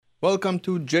Welcome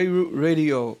to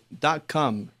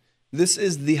jrootradio.com. This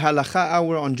is the Halakha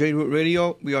Hour on JRoot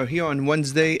Radio. We are here on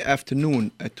Wednesday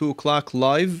afternoon at 2 o'clock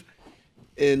live.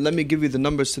 Let me give you the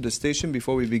numbers to the station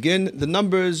before we begin. The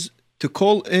numbers to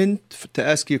call in to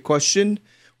ask you a question.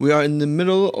 We are in the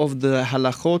middle of the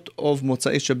halachot of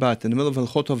Motzai Shabbat, in the middle of the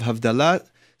halachot of Havdalah,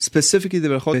 specifically the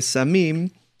halachot Besamim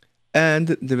and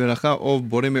the beracha of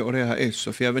Borei Me'orei Ha'esh.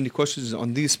 So if you have any questions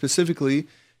on these specifically,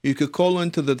 you could call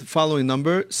into the following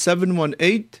number,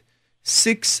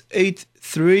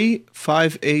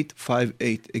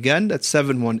 718-683-5858. Again, that's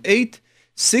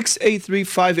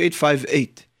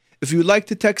 718-683-5858. If you would like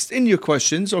to text in your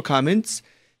questions or comments,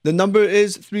 the number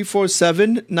is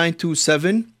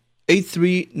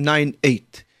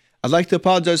 347-927-8398. I'd like to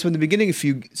apologize from the beginning. If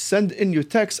you send in your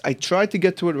text, I try to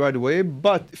get to it right away,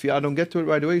 but if I don't get to it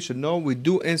right away, you should know we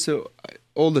do answer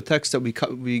all the texts that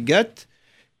we get,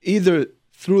 either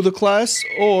through the class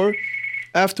or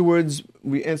afterwards.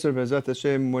 We answer B'ezrat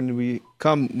Hashem when we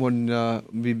come,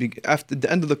 after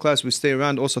the end of the class, we stay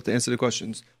around also to answer the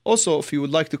questions. Also, if you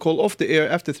would like to call off the air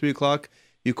after 3 o'clock,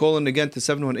 you call in again to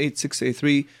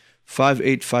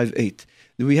 718-683-5858.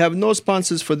 We have no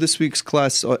sponsors for this week's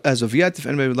class as of yet. If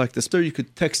anybody would like to stir, you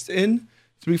could text in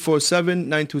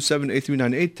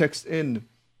 347-927-8398. Text in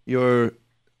your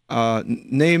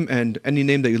name and any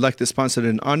name that you'd like to sponsor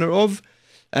in honor of.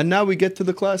 And now we get to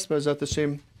the class, B'ezrat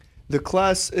Hashem. The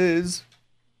class is...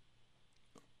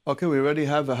 Okay, we already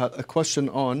have a question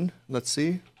on. Let's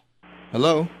see.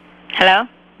 Hello? Hello?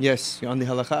 Yes, you're on the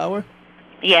Halakha Hour?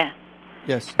 Yeah.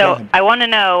 Yes, So I want to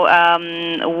know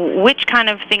which kind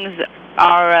of things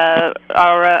are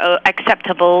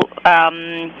acceptable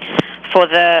to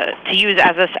use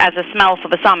as a smell for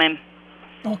Besamim.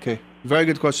 Okay, very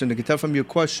good question. I can tell from your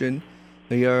question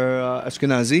that you're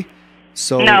Ashkenazi.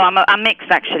 So no, I'm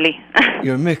mixed actually.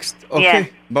 You're mixed. Okay, yeah.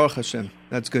 Baruch Hashem.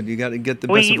 That's good. You got to get the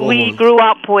best of all worlds. We grew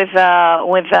up with the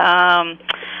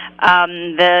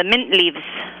mint leaves.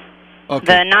 Okay.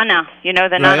 The nana, the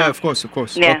nana. Yeah, of course.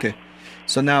 Yeah. Okay.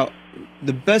 So now,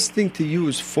 the best thing to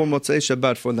use for Motzai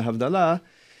Shabbat, for the Havdalah,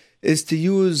 is to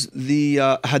use the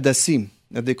hadassim,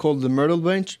 that they call the myrtle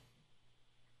branch.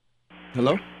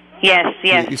 Hello? Yes.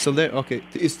 You still there? Okay.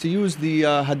 Is to use the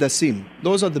hadassim.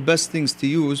 Those are the best things to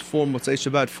use for Motzai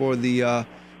Shabbat, for the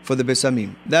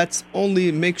Besamim. That's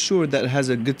only make sure that it has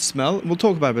a good smell. We'll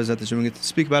talk about it, B'ezrat Hashem. We're going to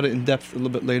speak about it in depth a little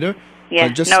bit later. Yeah.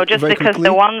 Just because quickly,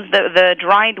 the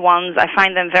dried ones, I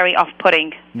find them very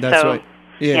off-putting. That's right.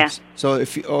 Yes. Yeah. So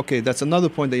that's another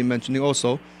point that you're mentioning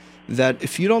also, that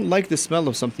if you don't like the smell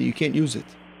of something, you can't use it.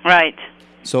 Right.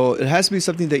 So it has to be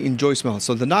something that you enjoy smell.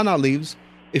 So the nana leaves,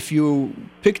 if you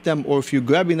pick them or if you're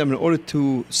grabbing them in order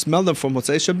to smell them for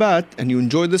Motzai Shabbat and you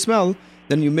enjoy the smell,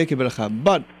 then you make a beracha.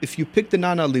 But if you pick the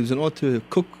nana leaves in order to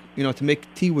cook, to make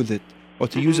tea with it or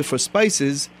to use it for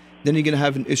spices, then you're going to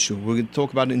have an issue. We're going to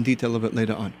talk about it in detail a bit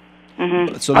later on.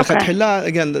 Mm-hmm. So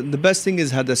again, the best thing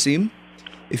is hadassim.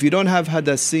 If you don't have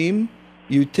hadassim,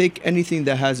 you take anything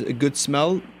that has a good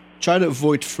smell. Try to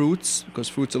avoid fruits, because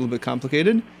fruits are a little bit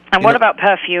complicated. And what about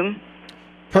perfume?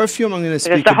 Perfume, I'm going to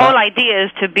speak about. Because the whole idea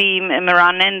is to be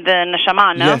meranen the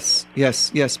neshama, no?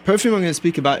 Yes. Perfume, I'm going to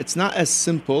speak about. It's not as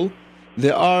simple.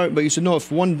 But you should know,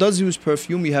 if one does use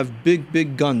perfume, you have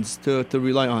big guns to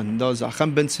rely on. Those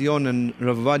Acham Ben Sion and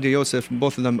Rav Ovadia Yosef,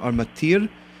 both of them are matir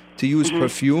to use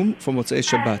perfume for Motzai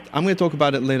Shabbat. I'm going to talk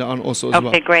about it later on also as well.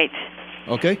 Okay, great.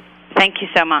 Okay? Thank you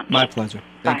so much. My pleasure.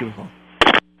 Thank Bye. you for calling.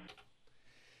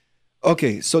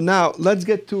 Okay, so now let's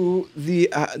get to the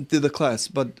class.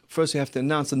 But first, you have to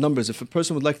announce the numbers. If a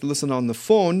person would like to listen on the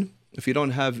phone, if you don't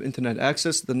have internet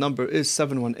access, the number is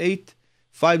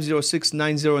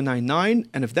 718-506-9099.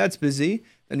 And if that's busy,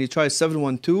 then you try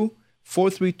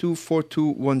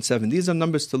 712-432-4217. These are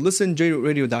numbers to listen,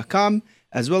 jrootradio.com,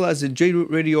 as well as the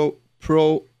JRoot Radio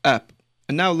Pro app.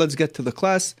 And now let's get to the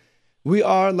class. We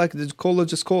are, like the caller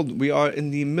just called, we are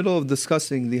in the middle of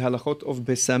discussing the halachot of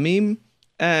Besamim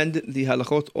and the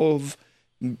halachot of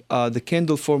the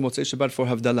candle for Motzai Shabbat for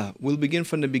Havdalah. We'll begin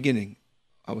from the beginning.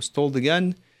 I was told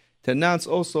again to announce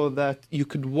also that you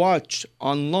could watch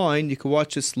online, you could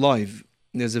watch this live.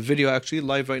 There's a video actually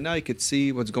live right now. You could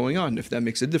see what's going on. If that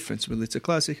makes a difference, really, it's a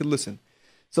class, you could listen.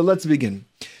 So let's begin.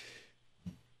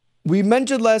 We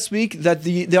mentioned last week that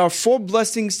there are 4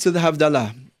 blessings to the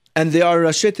Havdalah. And they are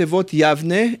Rashi Tevot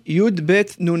Yavne, Yud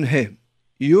Bet Nun He.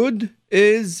 Yud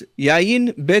is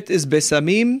Yayin, Bet is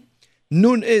Besamim,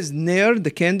 Nun is Ner,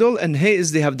 the candle, and He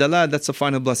is the Havdalah, that's the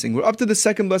final blessing. We're up to the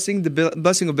second blessing, the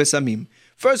blessing of Besamim.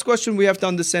 First question we have to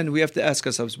understand, we have to ask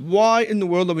ourselves, why in the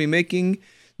world are we making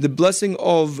the blessing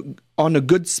on a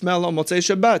good smell on Motzai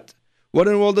Shabbat? What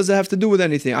in the world does it have to do with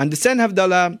anything? I understand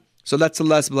Havdalah, So that's the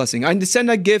last blessing. I understand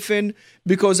that given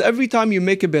because every time you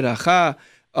make a beracha,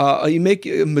 you make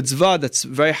a mitzvah that's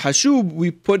very hashub,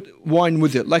 we put wine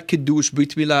with it, like kiddush,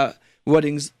 brit milah,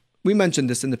 weddings. We mentioned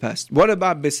this in the past. What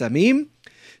about besamim?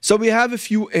 So we have a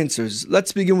few answers.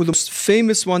 Let's begin with the most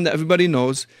famous one that everybody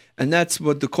knows, and that's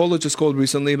what the college is called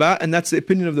recently about, and that's the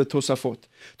opinion of the Tosafot.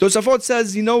 Tosafot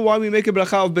says, you know why we make a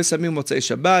bracha of besamim motzei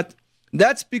Shabbat?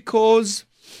 That's because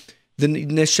the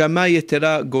neshama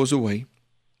yetera goes away.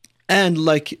 And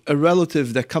like a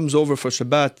relative that comes over for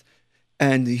Shabbat,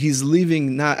 and he's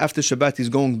leaving now after Shabbat, he's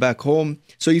going back home.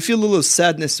 So you feel a little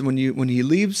sadness when he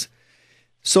leaves.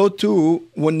 So too,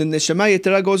 when the neshama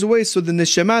yetera goes away, so the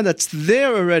neshama that's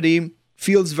there already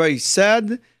feels very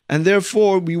sad, and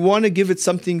therefore we want to give it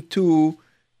something to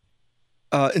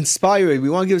inspire it. We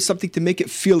want to give it something to make it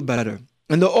feel better.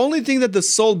 And the only thing that the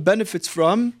soul benefits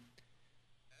from,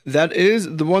 that is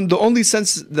the only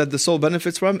sense that the soul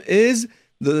benefits from is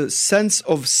the sense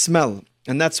of smell.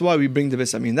 And that's why we bring the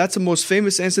besamim. That's the most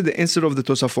famous answer, the answer of the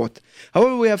Tosafot.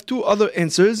 However, we have two other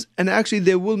answers, and actually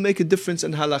they will make a difference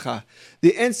in halakha.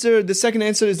 The second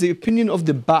answer is the opinion of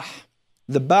the Bah.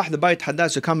 The Bait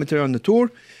Hadash, a commentary on the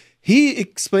Tur. He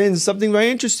explains something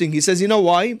very interesting. He says, you know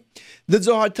why? The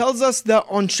Zohar tells us that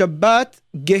on Shabbat,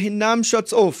 Gehinnom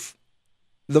shuts off.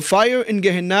 The fire in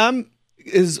Gehinnom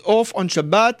is off on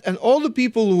Shabbat, and all the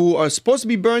people who are supposed to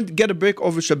be burned get a break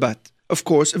over Shabbat. Of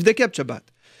course, if they kept Shabbat.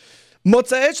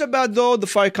 Motzei Shabbat, though, the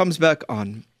fire comes back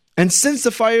on. And since the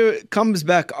fire comes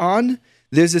back on,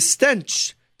 there's a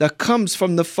stench that comes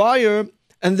from the fire,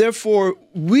 and therefore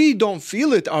we don't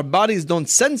feel it, our bodies don't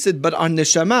sense it, but our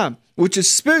neshama, which is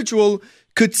spiritual,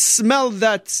 could smell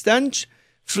that stench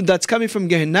that's coming from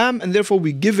Gehinnom, and therefore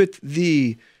we give it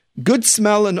the good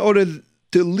smell in order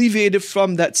to alleviate it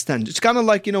from that stench. It's kind of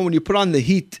like, when you put on the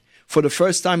heat for the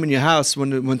first time in your house,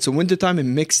 when it's a wintertime, it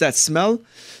makes that smell.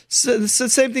 So it's the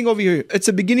same thing over here. It's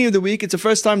the beginning of the week. It's the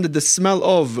first time that the smell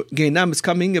of Gehinnom is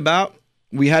coming about.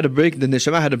 We had a break, the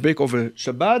neshama had a break over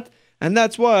Shabbat, and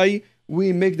that's why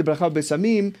we make the bracha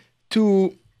besamim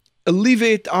to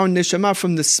alleviate our neshama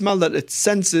from the smell that it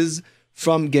senses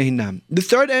from Gehinnom. The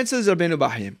third answer is Rabbeinu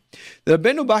Bahya. The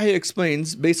Rabbeinu Bahya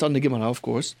explains, based on the Gemara, of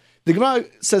course, the Gemara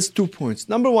says 2 points.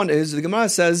 Number one is, the Gemara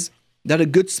says that a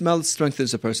good smell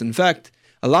strengthens a person. In fact,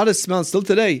 a lot of smells still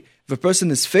today, if a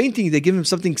person is fainting, they give him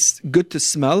something good to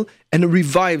smell, and it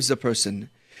revives a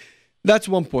person. That's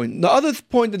one point. The other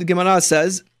point that the Gemara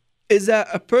says is that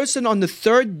a person on the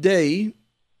third day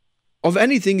of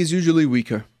anything is usually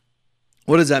weaker.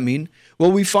 What does that mean?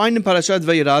 Well, we find in Parashat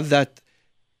Vayera that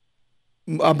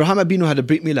Abraham Abinu had a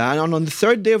Brit Milah, and on the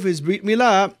third day of his Brit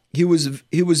Milah, he was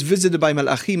visited by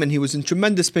Malachim, and he was in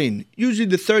tremendous pain. Usually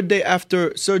the third day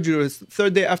after surgery or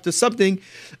third day after something,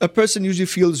 a person usually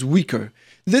feels weaker.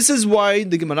 This is why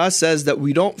the Gemara says that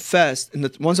we don't fast.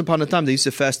 Once upon a time, they used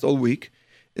to fast all week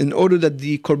in order that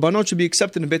the korbanot should be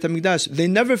accepted in Beit HaMikdash. They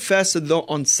never fasted though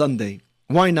on Sunday.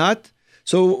 Why not?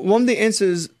 So one of the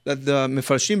answers that the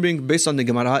Mefarshim bring based on the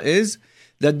Gemara is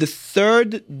that the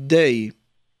third day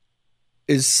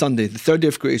is Sunday, the third day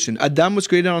of creation. Adam was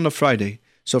created on a Friday.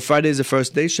 So Friday is the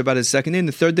first day, Shabbat is the second day, and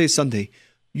the third day is Sunday.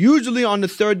 Usually on the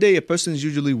third day, a person is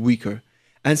usually weaker.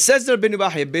 And says the Rabbeinu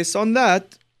Bahya, based on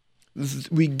that,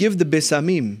 we give the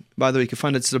besamim. By the way, you can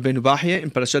find it's Rabbeinu Bahya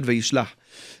in Parashat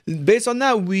Vayishlach. Based on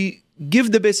that, we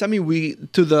give the besamim.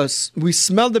 We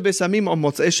smell the besamim on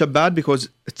Motzei Shabbat because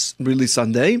it's really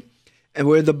Sunday, and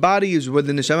where the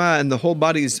neshama and the whole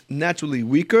body is naturally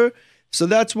weaker. So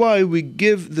that's why we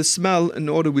give the smell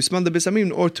we smell the besamim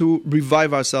in order to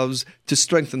revive ourselves, to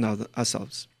strengthen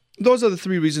ourselves. Those are the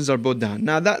three reasons are brought down.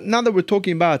 Now that we're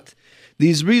talking about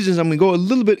these reasons, I'm going to go a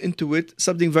little bit into it,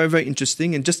 something very, very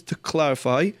interesting, and just to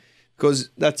clarify, because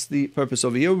that's the purpose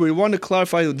over here, we want to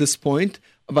clarify this point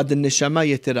about the neshama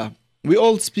yetera. We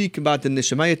all speak about the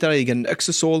neshama yetera, you get an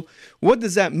extra soul. What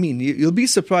does that mean? You'll be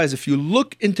surprised if you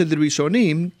look into the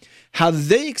Rishonim, how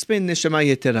they explain neshama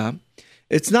yetera.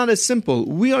 It's not as simple.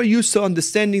 We are used to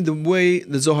understanding the way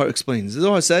the Zohar explains. The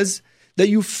Zohar says that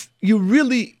you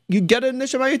get a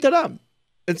neshama yetera.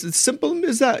 It's as simple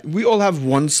as that. We all have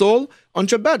one soul. On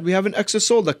Shabbat, we have an extra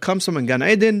soul that comes from Gan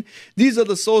Eden. These are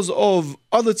the souls of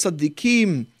other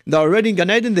tzaddikim that are already in Gan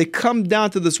Eden. They come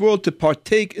down to this world to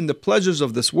partake in the pleasures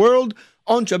of this world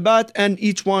on Shabbat, and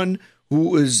each one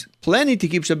who is planning to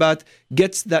keep Shabbat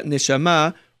gets that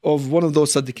neshama of one of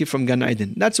those tzaddikim from Gan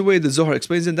Eden. That's the way the Zohar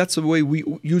explains it. That's the way we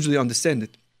usually understand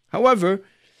it. However,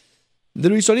 the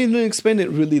Rishonim didn't explain it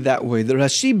really that way. The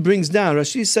Rashi brings down,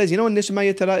 Rashi says, you know what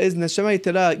neshama yetera is? Neshama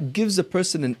yetera gives a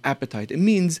person an appetite. It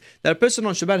means that a person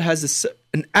on Shabbat has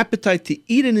an appetite to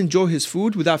eat and enjoy his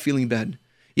food without feeling bad.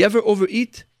 You ever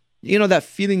overeat? You know that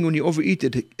feeling when you overeat,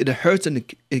 it hurts and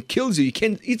it kills you. You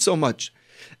can't eat so much.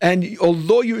 And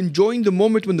although you're enjoying the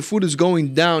moment when the food is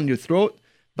going down your throat,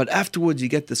 but afterwards you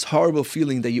get this horrible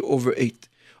feeling that you overate.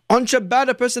 On Shabbat,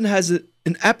 a person has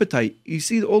an appetite. You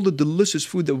see all the delicious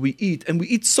food that we eat, and we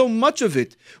eat so much of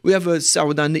it. We have a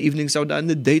Saudah in the evening, Saudah in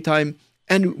the daytime,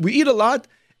 and we eat a lot,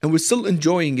 and we're still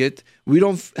enjoying it. We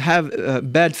don't have a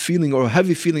bad feeling or a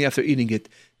heavy feeling after eating it.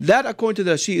 That, according to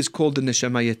the Rashi, is called the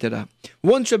Neshama Yetera.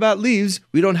 Once Shabbat leaves,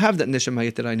 we don't have that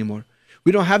Neshama Yetera anymore.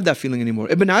 We don't have that feeling anymore.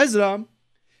 Ibn Ezra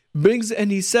brings,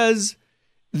 and he says,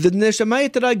 the Neshama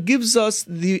Yetera gives us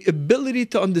the ability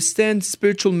to understand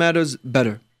spiritual matters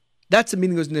better. That's the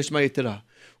meaning of Neshama Yetera.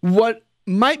 What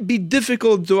might be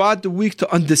difficult throughout the week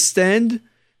to understand,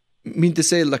 mean to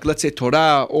say, like let's say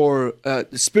Torah or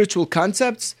spiritual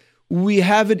concepts, we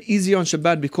have it easy on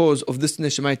Shabbat because of this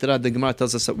Neshama Yetera the Gemara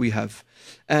tells us that we have.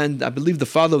 And I believe the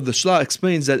father of the Shla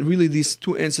explains that really these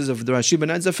two answers of the Rashi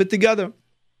and Ezra fit together.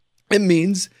 It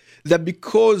means that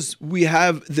because we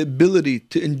have the ability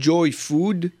to enjoy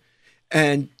food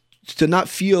and to not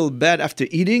feel bad after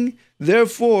eating,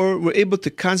 therefore we're able to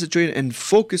concentrate and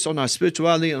focus on our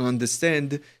spirituality and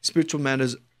understand spiritual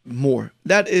matters more.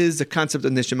 That is the concept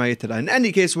of Neshama Yetera. In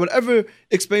any case, whatever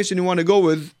explanation you want to go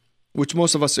with, which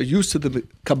most of us are used to, the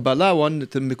Kabbalah one, the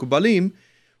Mikubalim,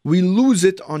 we lose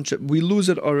it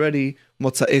already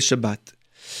Motza'ei Shabbat.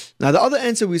 Now the other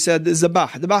answer we said is the Bah.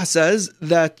 The Bah says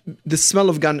that the smell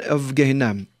of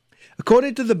Gehinnom.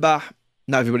 According to the Bah,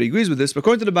 not everybody agrees with this, but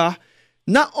according to the Bah,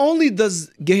 not only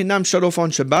does Gehinnom shut off on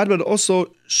Shabbat, but it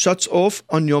also shuts off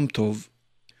on Yom Tov,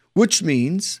 which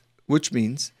means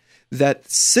that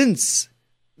since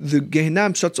the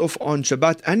Gehinnom shuts off on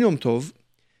Shabbat and Yom Tov,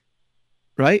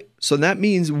 right? So that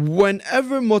means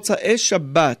whenever Motza'ei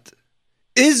Shabbat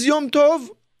is Yom Tov,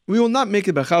 we will not make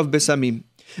the bracha of Besamim.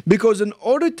 Because in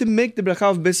order to make the bracha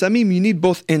of Besamim, you need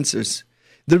both answers.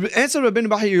 The answer Rabbi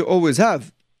Bahir you always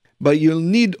have, but you'll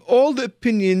need all the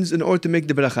opinions in order to make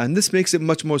the bracha. And this makes it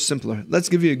much more simpler. Let's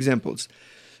give you examples.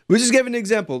 We just gave an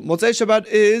example. Motzei Shabbat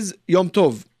is Yom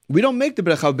Tov. We don't make the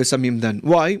bracha of Besamim then.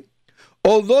 Why?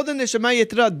 Although the Neshama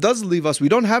Yetera does leave us, we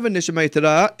don't have a Neshama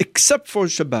Yetera except for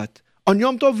Shabbat. On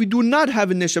Yom Tov, we do not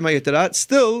have a Neshama Yetera.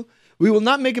 Still, we will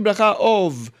not make a bracha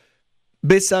of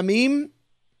Besamim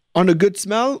on a good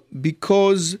smell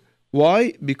because,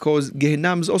 why? Because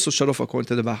Gehinnom is also shut off according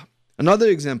to the Bah. Another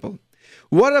example.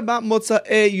 What about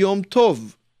Motza'ei Yom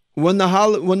Tov? When the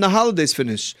holidays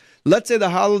finish. Let's say the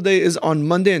holiday is on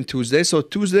Monday and Tuesday. So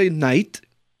Tuesday night,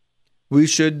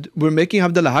 we're making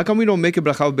Havdalah. How come we don't make a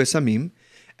bracha of Besamim?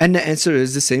 And the answer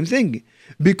is the same thing.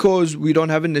 Because we don't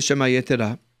have a Neshama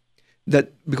Yetera.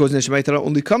 Because Neshama Yetera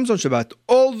only comes on Shabbat.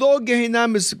 Although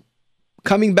Gehinnom is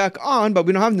coming back on, but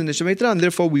we don't have the Neshama Yetera, and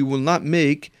therefore we will not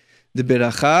make the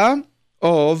bracha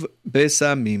of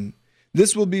Besamim.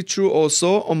 This will be true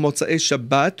also on Motza'ei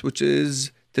Shabbat, which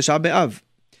is Tisha B'Av.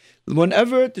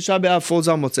 Whenever Tisha B'Av falls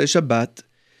on Motza'ei Shabbat,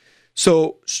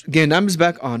 so Gehinnom is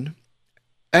back on,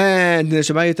 and the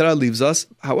Neshama Yetera leaves us.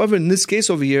 However, in this case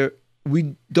over here,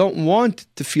 we don't want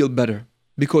to feel better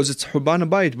because it's Hurban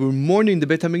Habayit. We're mourning the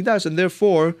Beit HaMikdash, and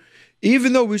therefore,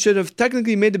 even though we should have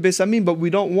technically made the Besamim, but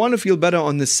we don't want to feel better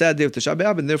on this sad day of Tisha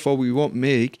B'Av, and therefore we won't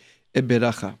make a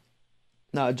beracha.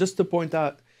 Now, just to point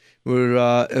out, we're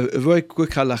a very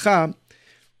quick halacha.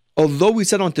 Although we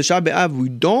said on Tisha B'Av, we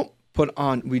don't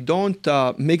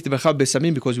make the beracha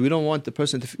Besamim because we don't want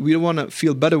we don't want to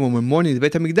feel better when we're mourning the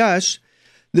Beit HaMikdash.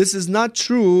 This is not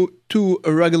true to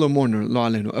a regular mourner, lo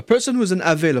aleinu. A person who's an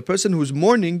avel, a person who's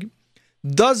mourning,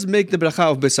 does make the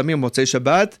bracha of Besamim Motzei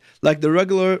Shabbat like the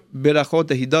regular berachot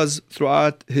that he does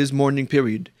throughout his mourning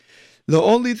period. The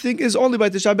only thing is only by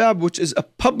Tisha B'Av, which is a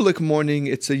public mourning,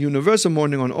 it's a universal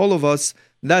mourning on all of us.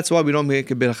 That's why we don't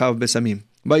make a bracha of Besamim.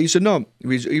 But you should know,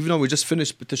 even though we just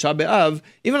finished Tisha B'Av,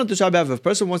 even on Tisha B'Av, if a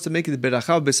person wants to make the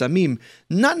bracha of Besamim,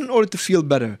 not in order to feel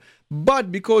better,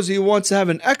 but because he wants to have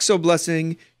an extra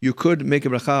blessing, you could make a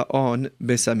bracha on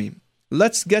Besamim.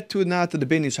 Let's get now to the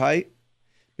Ben Ish Hai,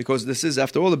 because this is,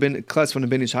 after all, a class from the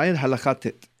Ben Ish Hai,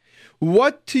 Halachatit.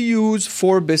 What to use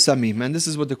for Besamim? And this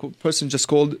is what the person just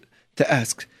called to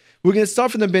ask. We're going to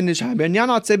start from the Ben Ish Hai. Be'inyan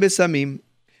atzei Besamim,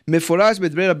 meforash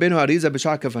b'dvrei Rabbeinu Arizal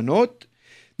b'shar kavanot.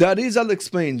 The Arizal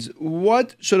explains,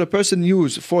 what should a person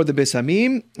use for the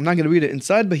Besamim? I'm not going to read it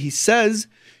inside, but he says,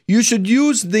 you should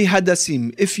use the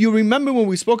Hadassim. If you remember when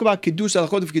we spoke about Kiddush,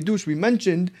 Halachot of Kiddush, we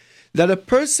mentioned that a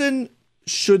person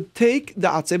should take the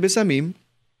Atzei Besamim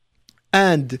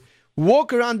and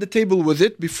walk around the table with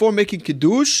it before making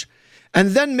Kiddush,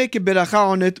 and then make a beracha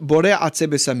on it, Borei Atzei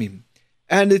Besamim.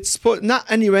 And it's not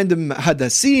any random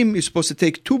Hadassim. You're supposed to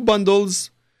take 2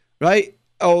 bundles, right?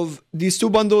 of these 2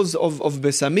 bundles of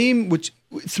Besamim, which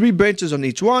 3 branches on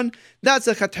each one. That's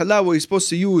a Havdalah what you're supposed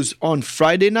to use on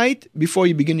Friday night before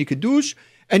you begin your Kiddush,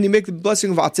 and you make the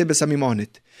blessing of Atzei Besamim on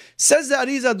it. Says the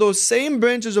Arizah, those same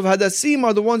branches of Hadasim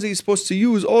are the ones that you're supposed to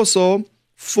use also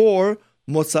for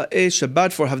Motza'ei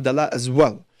Shabbat, for Havdalah as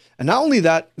well. And not only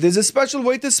that, there's a special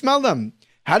way to smell them.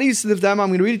 How do you sniff them? I'm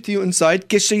going to read it to you inside.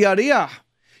 Keshayariah.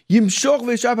 Yimshok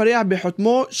v'yishab hariyah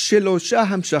b'chotmo shelosha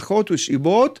hamshachot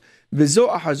v'shibot v'zo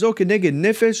ahazo keneged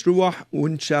nefesh ruach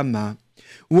unshama.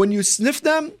 When you sniff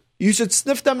them, you should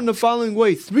sniff them in the following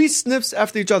way. 3 sniffs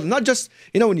after each other. Not just,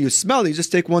 when you smell, you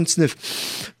just take 1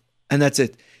 sniff. And that's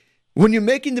it. When you're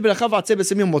making the beracha v'atzei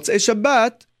besamim motzei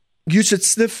Shabbat, you should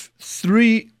sniff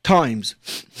 3 times.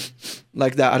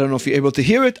 Like that. I don't know if you're able to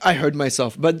hear it. I heard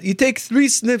myself. But you take 3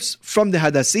 sniffs from the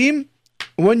hadasim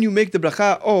when you make the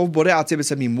bracha of borei atzei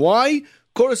besamim. Why?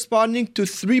 Corresponding to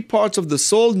 3 parts of the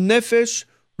soul, nefesh,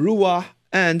 ruach,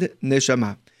 and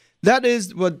neshama. That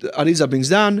is what Arizah brings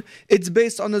down. It's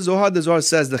based on the Zohar. The Zohar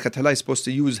says the Havdalah is supposed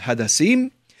to use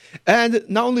hadasim. And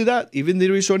not only that, even the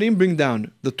Rishonim bring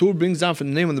down. The Tur brings down from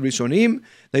the name of the Rishonim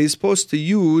that he's supposed to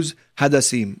use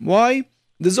hadasim. Why?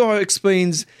 The Zohar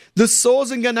explains the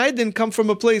souls in Gan Eden come from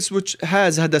a place which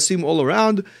has hadasim all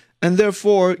around, and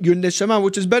therefore your neshama,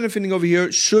 which is benefiting over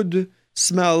here, should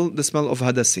smell the smell of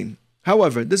hadasim.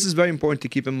 However, this is very important to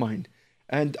keep in mind.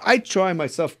 And I try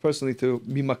myself personally to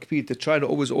be makpi, to try to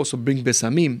always also bring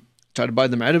besamim, try to buy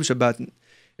them Erev Shabbat.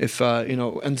 If,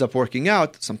 ends up working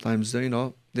out, sometimes, they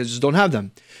just don't have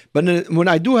them. But when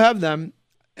I do have them,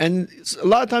 and a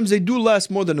lot of times they do last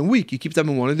more than a week. You keep them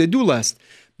in one, they do last.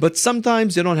 But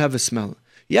sometimes they don't have a smell.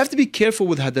 You have to be careful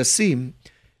with hadasim,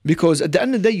 because at the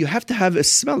end of the day, you have to have a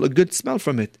smell, a good smell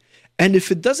from it. And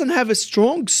if it doesn't have a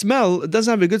strong smell, it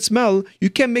doesn't have a good smell, you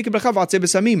can't make a bracha v'atzei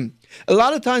besamim. A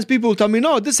lot of times people will tell me,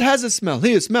 no, this has a smell.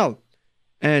 Here, smell.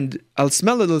 And I'll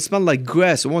smell it, it'll smell like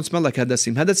grass. It won't smell like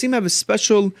hadasim. Hadasim have a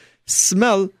special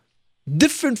smell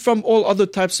different from all other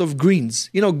types of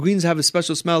greens. Greens have a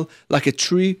special smell like a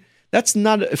tree. That's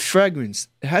not a fragrance.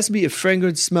 It has to be a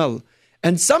fragrant smell.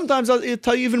 And sometimes I'll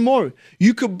tell you even more.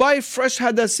 You could buy fresh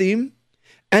hadasim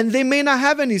and they may not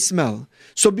have any smell.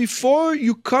 So before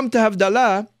you come to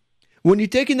Havdalah, when you're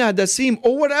taking the hadasim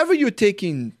or whatever you're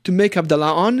taking to make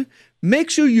Havdalah on, make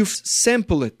sure you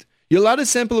sample it. You're allowed to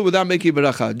sample it without making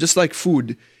beracha, just like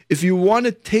food. If you want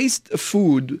to taste a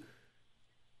food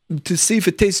to see if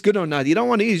it tastes good or not, you don't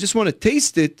want to eat, you just want to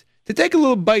taste it, to take a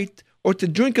little bite or to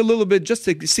drink a little bit just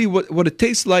to see what it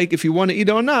tastes like. If you want to eat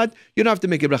it or not, you don't have to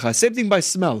make a beracha. Same thing by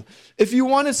smell. If you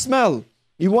want to smell,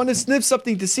 you want to sniff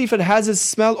something to see if it has a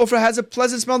smell or if it has a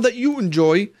pleasant smell that you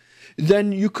enjoy,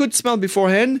 then you could smell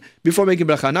beforehand before making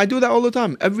bracha. And I do that all the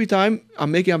time. Every time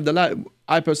I'm making Havdalah,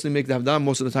 I personally make the Havdalah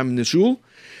most of the time in the shul.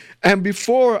 And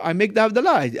before I make the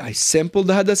Havdalah, I sample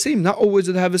the hadasim. Not always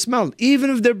do they have a smell. Even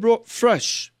if they're brought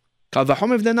fresh. Kal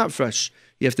v'chomer if they're not fresh.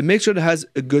 You have to make sure it has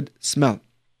a good smell.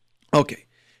 Okay.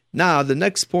 Now, the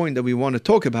next point that we want to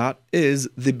talk about is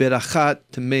the berachat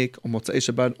to make on Motzei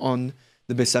Shabbat on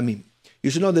the Besamim. You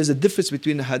should know there's a difference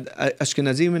between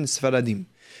Ashkenazim and Sfaradim.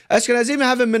 Ashkenazim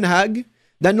have a minhag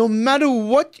that no matter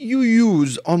what you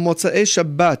use on Motzei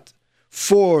Shabbat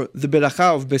for the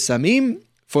beracha of Besamim,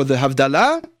 for the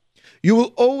Havdalah, you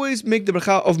will always make the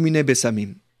bracha of Minei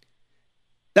Besamim.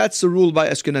 That's the rule by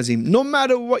Ashkenazim. No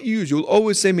matter what you use, you will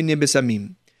always say Minei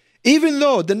Besamim. Even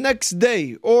though the next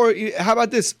day, or how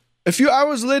about this, a few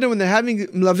hours later when they're having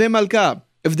Mlavei Malka,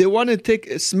 if they want to take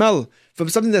a smell from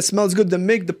something that smells good, they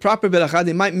make the proper beracha,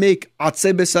 they might make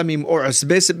Atzei Besamim or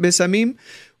Asbei Besamim.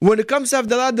 When it comes to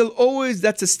Havdalah,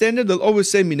 that's a standard, they'll always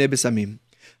say Minei Besamim.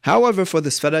 However, for the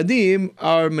Sfaradim,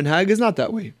 our minhag is not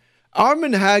that way. Our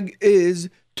minhag is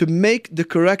to make the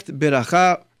correct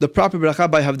beracha, the proper beracha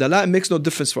by Havdalah. It makes no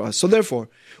difference for us. So therefore,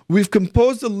 we've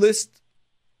composed a list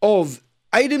of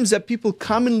items that people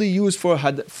commonly use for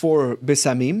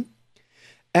Besamim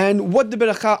and what the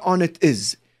beracha on it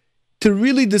is. To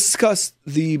really discuss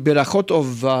the berachot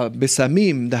of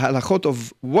Besamim, the halachot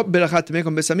of what beracha to make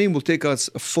on Besamim will take us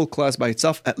a full class by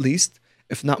itself, at least,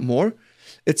 if not more.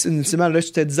 It's in Siman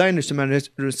Resh Tet Zayin,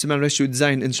 Siman Resh Yud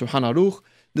Zayin in Shulchan Aruch.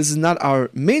 This is not our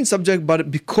main subject, but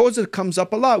because it comes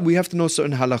up a lot, we have to know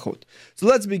certain halachot. So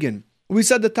let's begin. We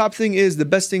said the top thing is, the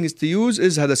best thing is to use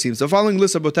is hadasim. So following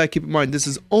list of Botai, keep in mind, this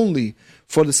is only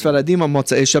for the Sfaradim on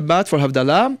Motzei Shabbat, for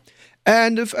Havdalah.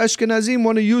 And if Ashkenazim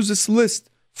want to use this list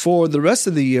for the rest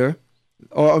of the year,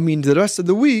 the rest of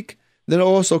the week, then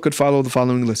also could follow the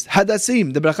following list.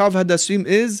 Hadasim, the bracha of hadasim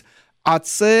is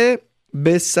Atzei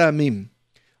Besamim.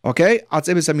 Okay?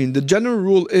 Atzei Besamim. The general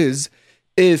rule is,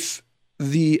 if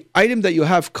the item that you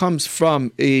have comes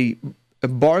from a a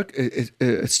bark,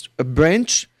 a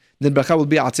branch, then bracha will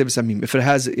be atzeh besamim. If it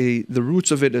has the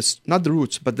roots of it is not the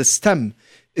roots, but the stem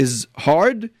is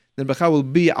hard, then bracha will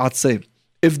be atzeh.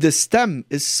 If the stem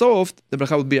is soft, the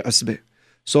bracha will be asbeh.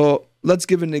 So let's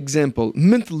give an example.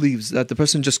 Mint leaves that the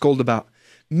person just called about.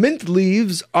 Mint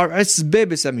leaves are asbeh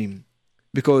besamim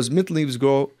because mint leaves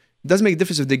grow. It doesn't make a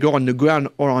difference if they grow on the ground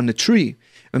or on a tree.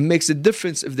 It makes a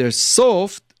difference if they're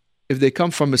soft, if they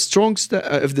come from a strong stem,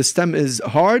 if the stem is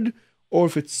hard, or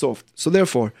if it's soft. So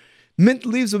therefore, mint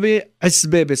leaves will be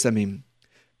asbeh besamim.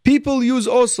 People use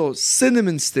also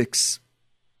cinnamon sticks.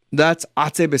 That's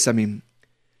atzeh besamim.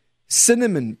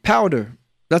 Cinnamon powder.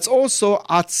 That's also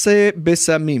atzeh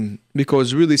besamim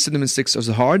because really cinnamon sticks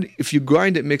are hard. If you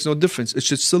grind it, it makes no difference. It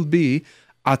should still be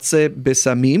atzeh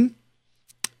besamim.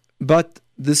 But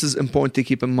this is important to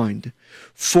keep in mind.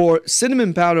 For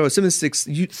cinnamon powder or cinnamon sticks,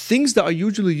 things that are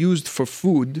usually used for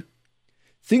food,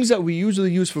 things that we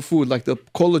usually use for food, like the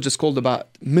caller just called about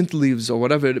mint leaves or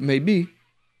whatever it may be,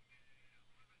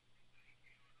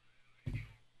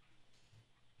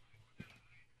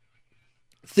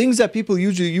 things that people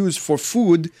usually use for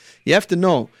food, you have to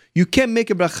know, you can't make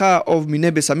a bracha of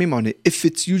mineh besamim on it if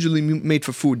it's usually made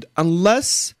for food,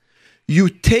 unless you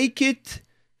take it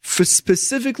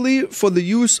specifically for the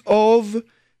use of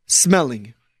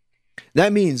smelling.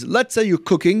 That means, let's say you're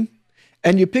cooking,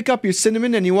 and you pick up your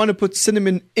cinnamon, and you want to put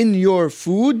cinnamon in your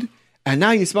food, and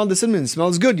now you smell the cinnamon, it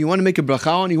smells good, you want to make a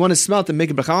bracha on it, you want to smell it and make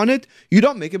a bracha on it, you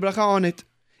don't make a bracha on it.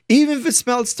 Even if it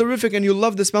smells terrific and you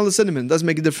love the smell of cinnamon, it doesn't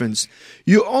make a difference.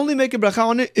 You only make a bracha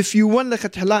on it if you went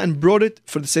lechatchila and brought it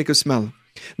for the sake of smell.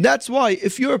 That's why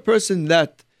if you're a person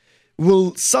that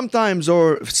will sometimes,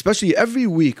 or especially every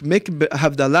week, make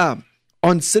Havdalah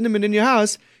on cinnamon in your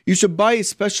house, you should buy a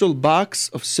special box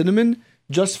of cinnamon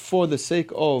just for the sake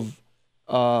of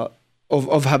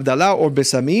Havdalah or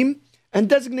Besamim, and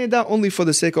designate that only for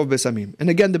the sake of Besamim. And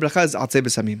again, the bracha is atzeh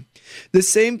Besamim. The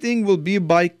same thing will be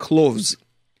by cloves.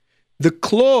 The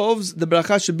cloves, the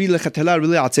bracha should be lechatchila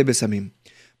really atzeh Besamim.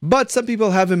 But some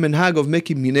people have a minhag of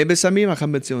making mineh besamim.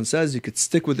 Acham Betzion says you could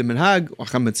stick with the minhag.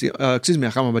 Acham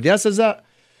Obadia says that.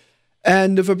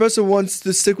 And if a person wants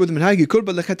to stick with the minhag, he could.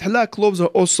 But lechatchila, cloves are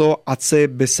also atzeh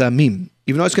besamim.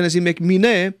 Even though it's going to make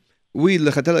mineh,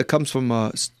 lechatchila comes from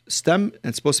a stem and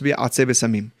it's supposed to be atzeh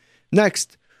besamim.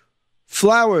 Next,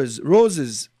 flowers,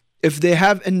 roses. If they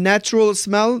have a natural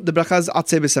smell, the bracha is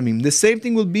atzeh besamim. The same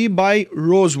thing will be by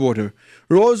rose water.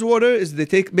 Rose water is they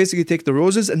basically take the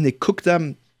roses and they cook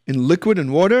them in liquid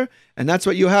and water, and that's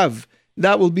what you have.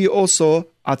 That will be also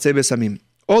atzeh besamim.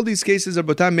 All these cases are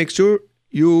botam. Make sure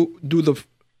you do the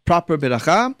proper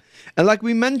beracha, and like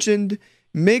we mentioned,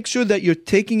 make sure that you're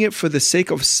taking it for the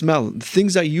sake of smell. The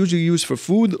things that you usually use for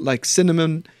food, like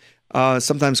cinnamon,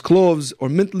 sometimes cloves or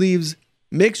mint leaves,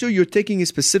 make sure you're taking it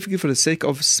specifically for the sake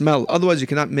of smell. Otherwise, you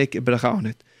cannot make a beracha on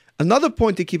it. Another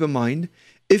point to keep in mind: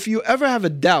 if you ever have a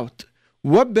doubt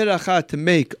what beracha to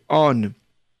make on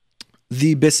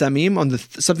the besamim, on the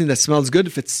something that smells good,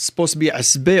 if it's supposed to be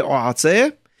asbeh or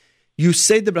atzeh, you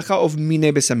say the bracha of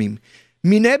mineh besamim.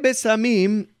 Mineh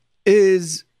besamim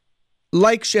is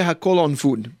like shehakol on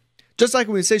food. Just like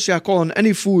when we say shehakol on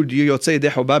any food, you say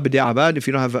dehuba b'de'abad, if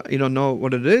you don't know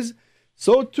what it is.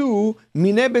 So too,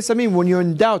 mineh besamim, when you're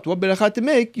in doubt what beracha to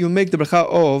make, you make the bracha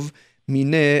of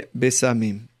mineh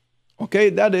besamim. Okay,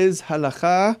 that is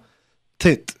halacha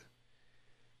tet.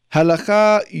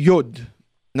 Halacha yod.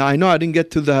 Now I know I didn't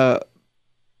get to the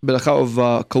beracha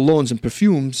of colognes and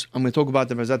perfumes. I'm going to talk about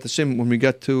the V'ezrat Hashem when we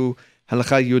get to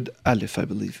halacha yod aleph, I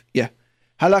believe. Yeah.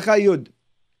 Halacha yod.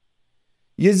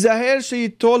 יזהר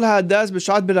שיטול ההדס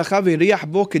בשעת ברכה ויריח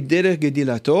בו כדרך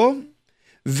גדילתו,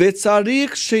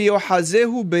 וצריך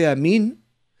שיוחזהו בימין,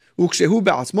 וכשהוא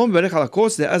בעצמו מברך על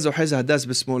הכוס, ואז אוחז ההדס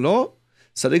בשמאלו,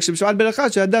 צריך שבשעת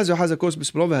ברכה שההדס יוחז הכוס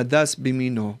בשמאלו וההדס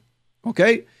בימינו.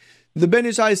 Okay? The Ben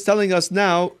Yishai is telling us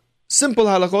now, simple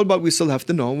halachot, but we still have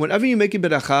to know. Whenever you make a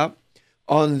beracha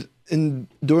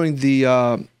during the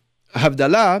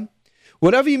Havdalah,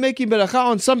 whenever you make a beracha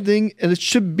on something, and it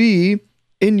should be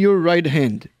in your right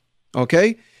hand.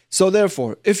 Okay? So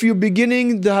therefore, if you're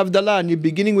beginning the Havdalah and you're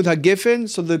beginning with Hagefen,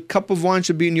 so the cup of wine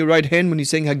should be in your right hand when you're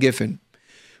saying Hagefen.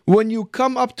 When you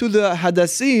come up to the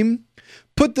Hadassim,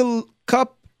 put the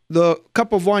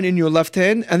cup of wine in your left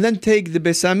hand, and then take the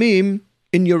Besamim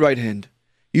in your right hand.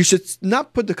 You should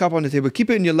not put the cup on the table.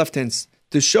 Keep it in your left hand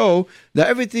to show that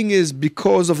everything is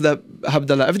because of the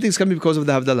Havdalah. Everything's coming because of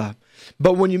the Havdalah.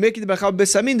 But when you make it the Beracha of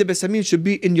Besamim, the Besamim should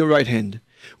be in your right hand.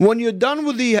 When you're done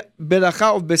with the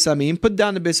Beracha of Besamim, put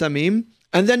down the Besamim,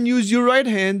 and then use your right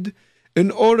hand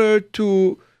in order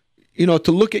to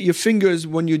look at your fingers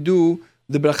when you do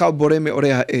the Beracha of Borei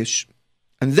Me'orei Ha'esh.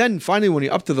 And then finally, when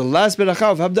you're up to the last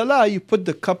beracha of Havdalah, you put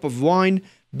the cup of wine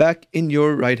back in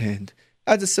your right hand.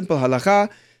 That's a simple halakha.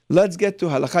 Let's get to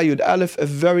halakha Yud Aleph, a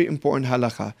very important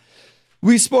halakha.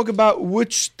 We spoke about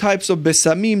which types of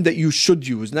besamim that you should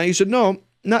use. Now you should know,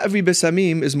 not every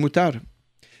besamim is mutar.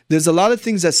 There's a lot of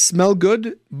things that smell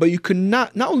good, but you could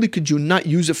not only could you not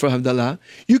use it for Havdalah,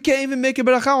 you can't even make a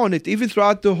beracha on it, even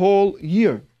throughout the whole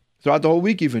year, throughout the whole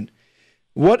week even.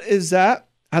 What is that?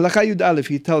 Halakha Yud Aleph,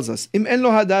 he tells us, Im en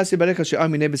lo hadas yibareka she'ar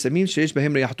minei besamim sheyesh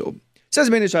behem re'ach to'ub. Says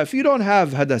Ben Ishai, if you don't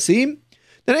have hadasim,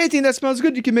 then anything that smells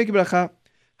good, you can make a bracha.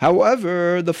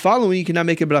 However, the following you cannot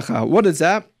make a bracha. What is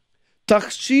that?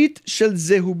 Tachshit shel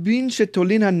zehubin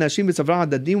shetolin hanashim b'tzavra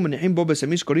hadadim u'menechim bo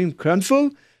besamim shkorim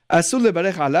kranful asur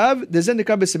lebarech alav dezen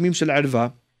nikra besamim shel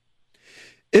erva.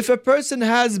 If a person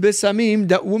has besamim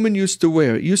that women used to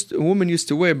wear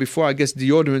before, I guess,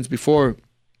 deodorants, before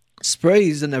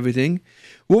sprays and everything,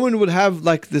 women would have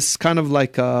like this kind of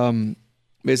like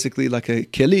basically like a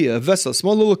keli, a vessel, a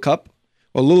small little cup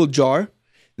or little jar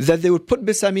that they would put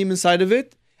besamim inside of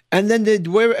it, and then they'd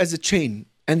wear it as a chain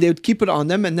and they would keep it on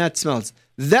them, and that smells.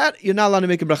 That you're not allowed to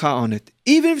make a bracha on it.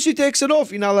 Even if she takes it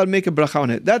off, you're not allowed to make a bracha on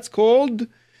it. That's called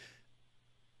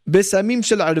Besamim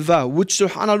shel arva, which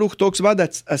Shulchan Aruch talks about.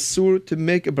 That's asur to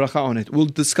make a bracha on it. We'll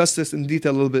discuss this in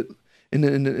detail a little bit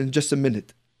in just a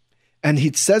minute. And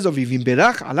he says of Ivim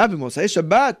Berach Alav Mosai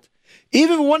Shabbat,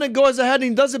 even when it goes ahead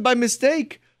and does it by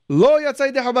mistake, Lo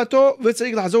Yatzai Dehobato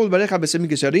v'tzarich l'chazor l'barecha besamim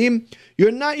gesharim.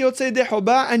 You're not Yotzei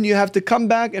Dehoba, and you have to come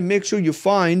back and make sure you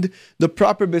find the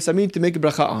proper besamim to make a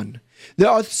bracha on. There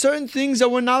are certain things that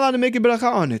we're not allowed to make a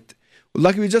bracha on it.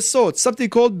 Like we just saw, it's something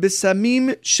called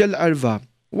Besamim shel arva.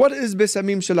 What is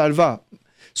Besamim shel arva?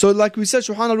 So like we said,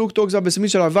 Shulchan Aruch talks about Besamim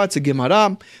shel arva, it's a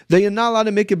Gemara, that you're not allowed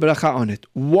to make a bracha on it.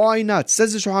 Why not?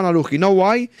 Says the Shulchan Aruch, you know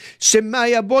why?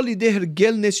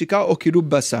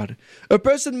 A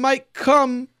person might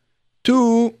come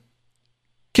to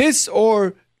kiss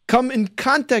or come in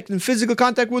contact, in physical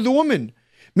contact with a woman.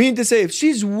 Meaning to say, if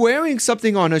she's wearing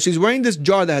something on her, she's wearing this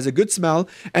jar that has a good smell,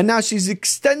 and now she's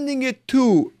extending it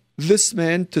to this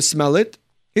man to smell it,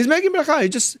 he's making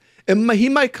bracha. He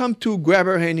might come to grab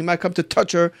her hand, he might come to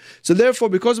touch her. So therefore,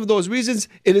 because of those reasons,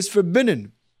 it is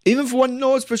forbidden. Even if one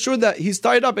knows for sure that he's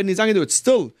tied up and he's not going to do it,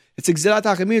 still, it's exerat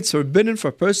hachemim, it's forbidden for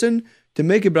a person to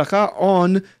make a bracha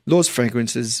on those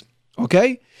fragrances.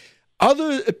 Okay?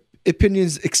 Other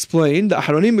opinions explain, the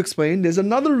Aharonim explain, there's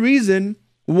another reason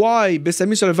why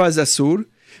Besamim shel arva is asur,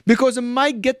 because it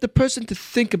might get the person to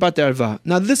think about the arva.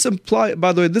 Now this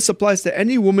applies to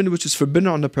any woman which is forbidden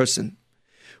on a person,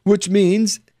 which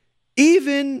means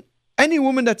even any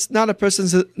woman that's not a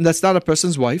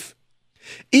person's wife,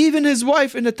 even his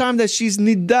wife in the time that she's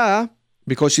nida,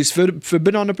 because she's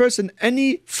forbidden on a person,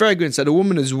 any fragrance that a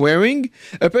woman is wearing,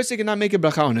 a person cannot make a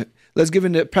bracha on it. Let's give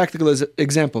a practical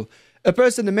example. A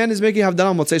man is making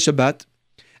Havdalah Motzei Shabbat,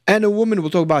 and a woman, we'll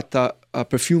talk about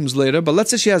perfumes later, but let's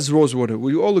say she has rose water.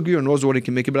 We all agree on rose water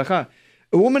can make a bracha.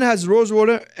 A woman has rose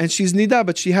water and she's nida,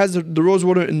 but she has the rose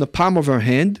water in the palm of her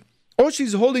hand, or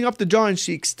she's holding up the jar and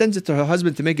she extends it to her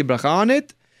husband to make a bracha on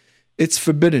it. It's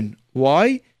forbidden.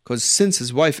 Why? Because since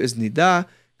his wife is nida,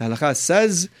 the halakha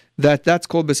says that that's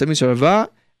called Besamim shel arva,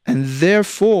 and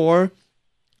therefore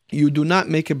you do not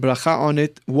make a bracha on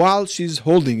it while she's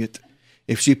holding it.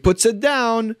 If she puts it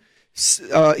down,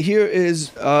 here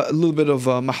is a little bit of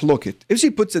mahloket. If she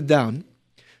puts it down,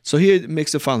 so here it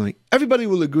makes the following. Everybody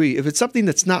will agree, if it's something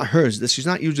that's not hers, that she's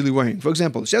not usually wearing. For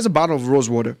example, she has a bottle of rose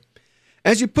water,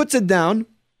 and she puts it down,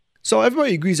 so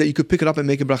everybody agrees that you could pick it up and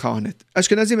make a bracha on it.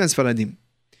 Ashkenazim and Sfaradim.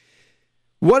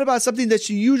 What about something that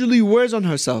she usually wears on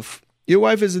herself? Your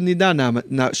wife is a nida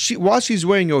now. While she's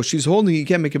wearing it or she's holding it, you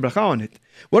can't make a bracha on it.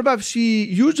 What about if she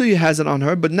usually has it on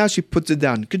her, but now she puts it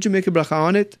down? Could you make a bracha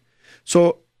on it?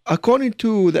 So, according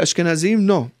to the Ashkenazim,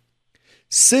 no.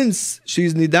 Since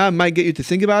she's nida, might get you to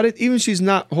think about it. Even if she's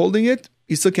not holding it,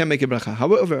 you still can't make a bracha.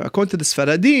 However, according to the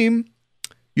Sfaradim,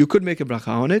 you could make a bracha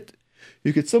on it.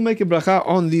 You could still make a bracha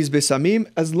on these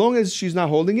besamim as long as she's not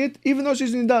holding it. Even though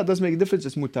she's nida, it doesn't make a difference.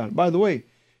 It's mutar. By the way,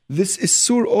 this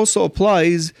isur also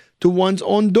applies to one's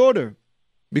own daughter,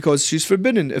 because she's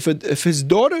forbidden. If his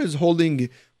daughter is holding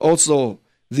also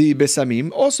the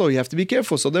besamim, also you have to be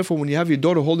careful. So therefore, when you have your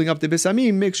daughter holding up the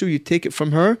besamim, make sure you take it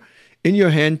from her in your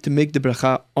hand to make the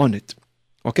bracha on it.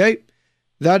 Okay?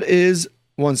 That is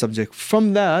one subject.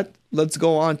 From that, let's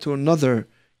go on to another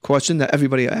question that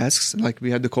everybody asks, like we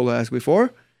had the caller ask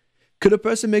before. Could a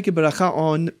person make a bracha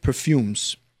on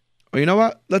perfumes? Or you know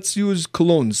what? Let's use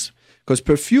colognes. Because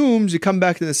perfumes, you come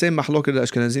back to the same mahloket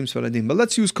as Ashkenazim Sfaradim. But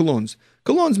let's use colognes.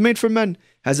 Colognes made for men.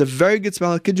 Has a very good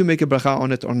smell. Could you make a bracha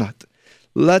on it or not?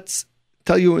 Let's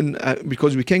tell you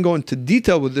because we can't go into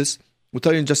detail with this, we'll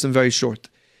tell you in very short.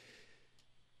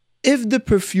 If the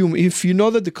perfume, if you know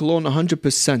that the cologne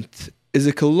 100% is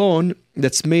a cologne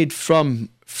that's made from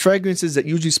fragrances that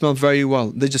usually smell very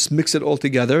well, they just mix it all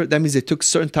together. That means they took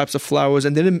certain types of flowers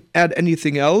and they didn't add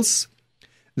anything else.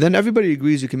 Then everybody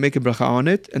agrees you can make a bracha on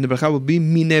it, and the bracha will be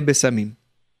mine besamim.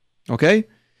 Okay?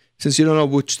 Since you don't know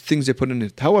which things they put in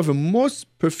it. However, most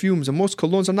perfumes and most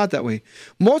colognes are not that way.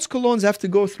 Most colognes have to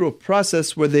go through a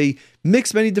process where they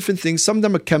mix many different things. Some of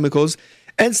them are chemicals,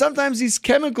 and sometimes these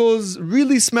chemicals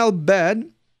really smell bad,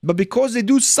 but because they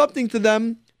do something to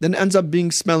them, then it ends up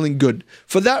smelling good.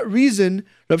 For that reason,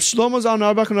 Rav Shlomo Zalman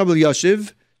Auerbach and Rabbi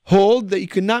Yashiv hold that you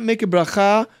cannot make a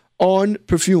bracha on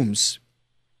perfumes.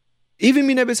 Even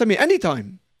minei besamim,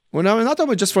 anytime. We're not talking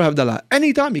about just for Havdalah.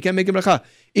 Anytime you can't make a bracha.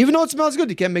 Even though it smells good,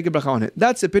 you can't make a bracha on it.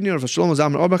 That's the opinion of Shlomo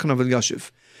Zalman Auerbach and Rabbi Yashiv.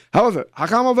 However,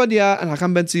 Hakam Ovadia and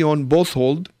Hakam Ben Zion both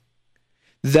hold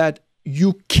that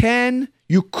you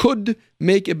could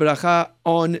make a bracha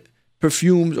on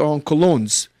perfumes or on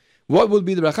colognes. What will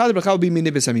be the bracha? The bracha will be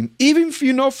minei besamim. Even if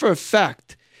you know for a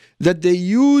fact that they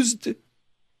used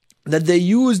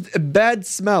a bad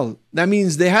smell. That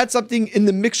means they had something in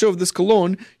the mixture of this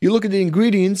cologne. You look at the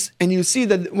ingredients and you see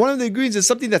that one of the ingredients is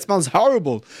something that smells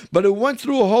horrible, but it went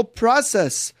through a whole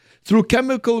process, through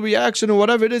chemical reaction or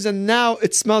whatever it is, and now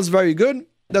it smells very good.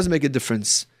 It doesn't make a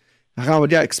difference.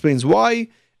 Nachum explains why,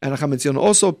 and Nachum and Zion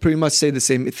also pretty much say the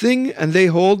same thing, and they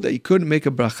hold that you could make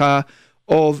a bracha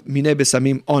of minei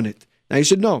besamim on it. Now you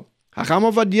should know, Hakam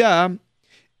Ovadia,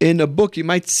 in a book, you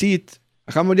might see it,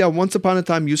 Hakam Ovadia once upon a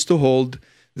time used to hold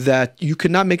that you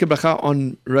cannot make a bracha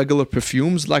on regular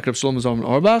perfumes like Rav Shlomo Zalman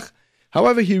Auerbach.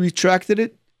 However, he retracted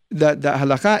it, that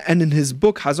halakha, and in his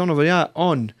book Hazon Ovadia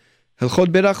on Hilchot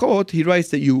Berachot, he writes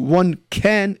that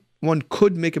one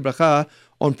could make a bracha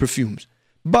on perfumes.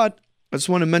 But I just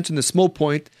want to mention the small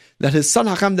point that his son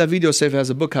Hakam David Yosef has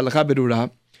a book Halakha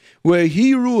Berura, where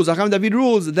Hakam David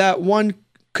rules that one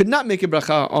could not make a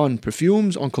bracha on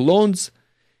perfumes, on colognes.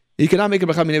 He cannot make a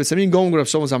bracha minei besamim. Going with Rav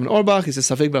Shlomo Zalman Auerbach, he says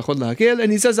safek brachot lahakel,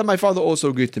 and he says that my father also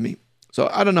agreed to me. So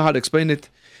I don't know how to explain it.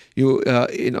 Did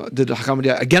Hakam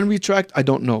Ovadia again retract? I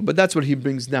don't know, but that's what he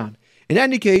brings down. In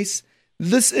any case,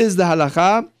 this is the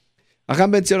halakha.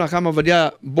 Hakam Ben Zion and Hakam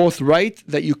Ovadia both write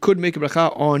that you could make a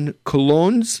bracha on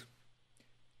colognes.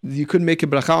 You could make a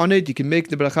bracha on it. You can make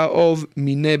the bracha of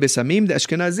minei besamim. The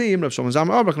Ashkenazim, Rav Shlomo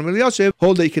Zalman Auerbach and Rabbi Yashiv,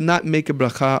 hold that you cannot make a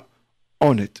bracha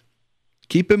on it.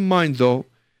 Keep in mind, though,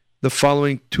 the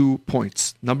following 2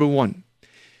 points. Number one,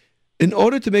 in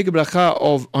order to make a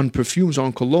bracha on perfumes or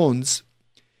on colognes,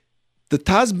 the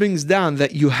Taz brings down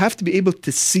that you have to be able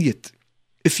to see it.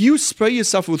 If you spray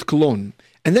yourself with cologne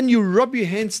and then you rub your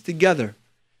hands together,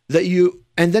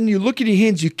 and then you look at your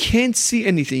hands, you can't see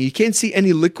anything. You can't see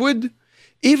any liquid.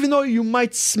 Even though you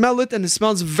might smell it and it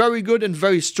smells very good and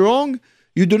very strong,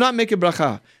 you do not make a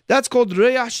bracha. That's called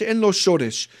reyach she'en lo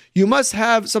shoresh. You must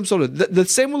have some sort of... The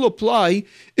same will apply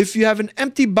if you have an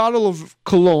empty bottle of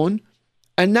cologne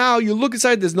and now you look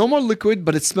inside, there's no more liquid,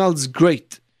 but it smells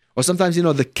great. Or sometimes,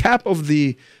 the cap of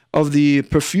the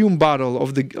perfume bottle,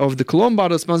 of the cologne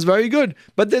bottle smells very good,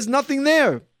 but there's nothing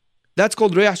there. That's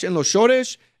called reyach she'en lo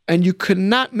shoresh, and you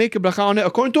cannot make a bracha on it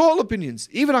according to all opinions,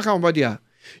 even Hakam Ovadia.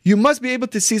 You must be able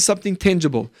to see something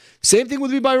tangible. Same thing would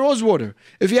be by rose water.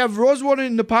 If you have rose water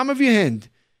in the palm of your hand,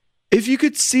 if you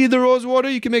could see the rose water,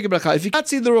 you can make a bracha. If you can't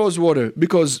see the rose water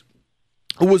because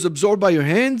it was absorbed by your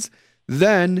hands,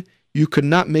 then you could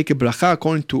not make a bracha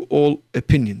according to all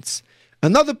opinions.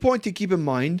 Another point to keep in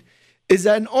mind is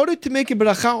that in order to make a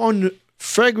bracha on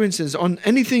fragrances, on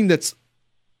anything that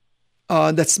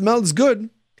smells good,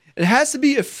 it has to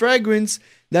be a fragrance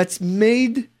that's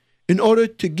made in order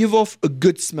to give off a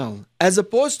good smell, as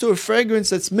opposed to a fragrance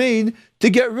that's made to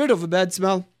get rid of a bad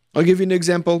smell. I'll give you an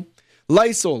example.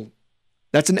 Lysol,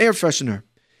 that's an air freshener.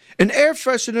 An air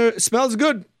freshener smells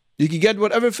good. You can get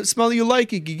whatever smell you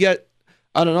like. You can get,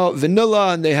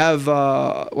 vanilla, and they have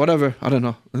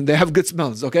they have good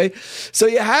smells, okay? So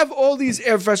you have all these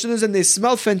air fresheners and they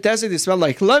smell fantastic. They smell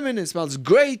like lemon. It smells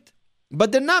great.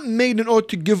 But they're not made in order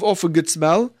to give off a good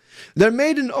smell. They're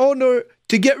made in order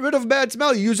to get rid of bad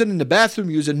smell. You use it in the bathroom,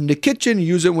 you use it in the kitchen, you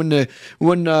use it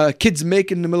when kids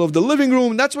make in the middle of the living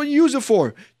room. That's what you use it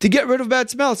for, to get rid of bad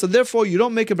smell. So therefore, you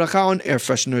don't make a bracha on air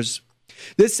fresheners.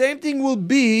 The same thing will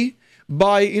be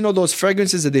by, those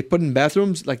fragrances that they put in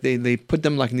bathrooms, like they put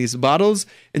them like in these bottles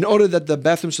in order that the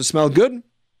bathroom should smell good.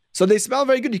 So they smell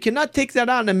very good. You cannot take that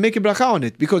out and make a bracha on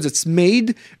it because it's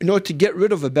made in order to get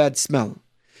rid of a bad smell.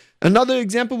 Another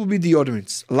example would be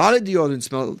deodorants. A lot of deodorants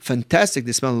smell fantastic.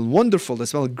 They smell wonderful. They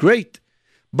smell great.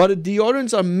 But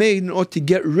deodorants are made in order to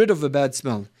get rid of a bad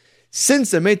smell.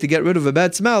 since they're made to get rid of a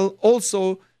bad smell,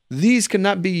 also these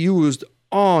cannot be used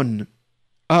on.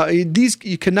 These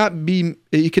you cannot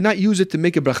use it to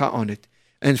make a bracha on it,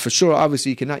 and for sure,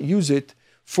 obviously, you cannot use it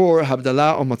for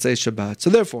Havdalah or Motzei Shabbat. So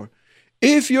therefore,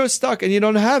 if you're stuck and you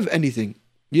don't have anything,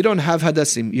 you don't have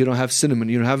hadassim, you don't have cinnamon,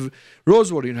 you don't have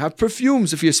rosewater, you don't have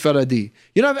perfumes if you're Sfaradi,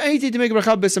 you don't have anything to make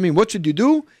bracha besamim, what should you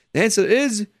do? The answer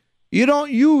is, you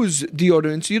don't use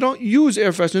deodorants, you don't use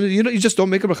air fresheners, you just don't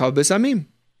make a bracha besamim.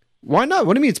 Why not?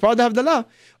 What do you mean? It's part of the Havdalah.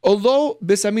 Although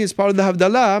besamim is part of the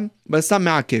Havdalah, but it's not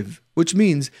ma'akiv, which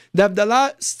means the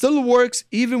Havdalah still works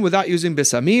even without using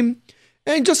besamim.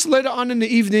 And just later on in the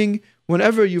evening,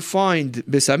 whenever you find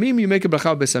besamim, you make a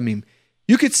bracha besamim.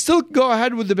 You could still go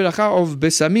ahead with the bracha of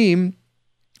besamim.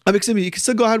 You can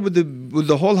still go ahead with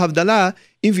the whole Havdalah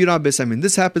if you're not besamim.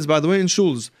 This happens, by the way, in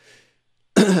shuls.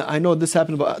 I know this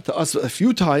happened to us a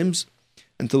few times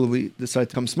until we decided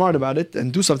to become smart about it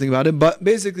and do something about it. But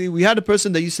basically, we had a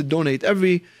person that used to donate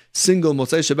every single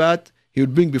Motzei Shabbat. He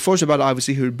would bring, before Shabbat,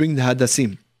 obviously, he would bring the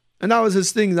hadassim. And that was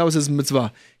his thing, that was his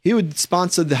mitzvah. He would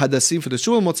sponsor the hadassim for the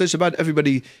shul. Motzei Shabbat,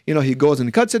 everybody, he goes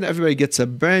and cuts it, everybody gets a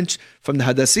branch from the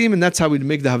hadassim, and that's how we'd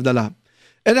make the Havdalah.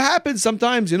 And it happens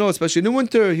sometimes, especially in the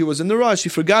winter, he was in the rush, he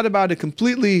forgot about it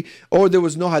completely, or there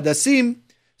was no hadassim.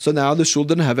 So now the shul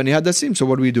didn't have any hadassim. So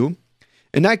what do?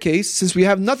 In that case, since we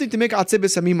have nothing to make atzei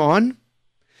besamim on,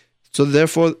 so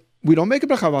therefore we don't make a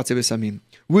bracha of atzei besamim.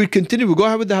 We continue, we go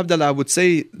ahead with the Havdalah, would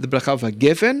say the bracha of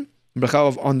gefen, bracha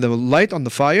of on the light, on the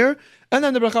fire, and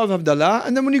then the bracha of Havdalah,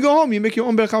 and then when you go home, you make your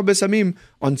own bracha of besamim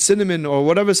on cinnamon or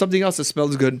whatever, something else that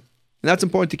smells good. And that's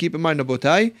important to keep in mind,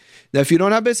 Abotai, that if you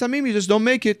don't have besamim, you just don't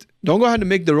make it. Don't go ahead and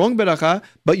make the wrong bracha,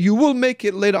 but you will make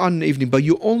it later on in the evening, but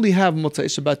you only have Motzei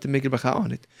Shabbat to make a bracha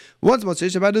on it. Once Motzei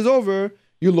Shabbat is over,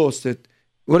 you lost it.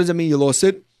 What does it mean you lost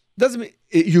it? Doesn't mean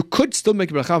you could still make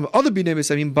a bracha of other binei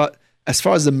besamim, but as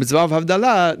far as the mitzvah of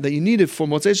Havdalah that you needed for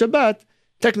Motzei Shabbat,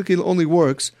 technically it only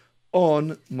works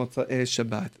on Motzei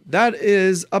Shabbat. That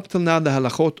is up till now the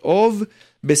halachot of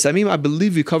besamim. I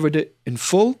believe we covered it in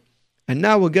full, and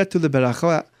now we'll get to the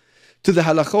beracha, to the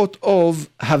halachot of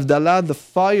Havdalah, the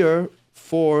fire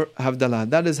for Havdalah.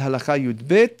 That is halacha Yud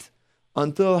Bet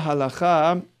until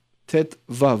halacha Tet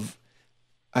Vav.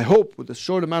 I hope with the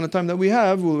short amount of time that we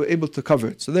have, we'll be able to cover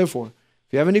it. So therefore,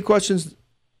 if you have any questions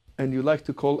and you'd like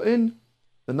to call in,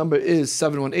 the number is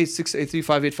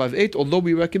 718-683-5858. Although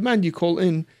we recommend you call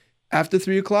in after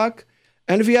 3 o'clock.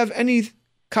 And if you have any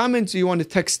comments you want to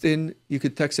text in, you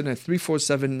could text in at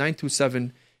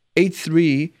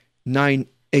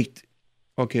 347-927-8398.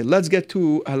 Okay, let's get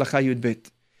to Halacha Yud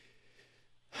Bet.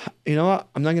 You know what?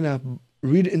 I'm not going to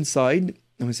read inside.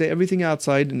 I'm going to say everything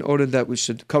outside in order that we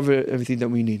should cover everything that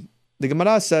we need. The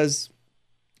Gemara says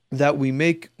that we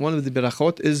make one of the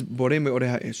berachot is Borei Me'orei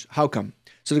Ha'esh. How come?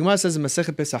 So the Gemara says in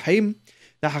Masechet Pesachim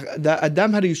that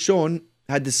Adam Harishon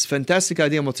had this fantastic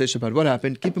idea on Motzei Shabbat. What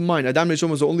happened? Keep in mind, Adam Harishon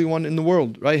was the only one in the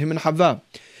world, right? Him and Havva.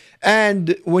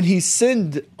 And when he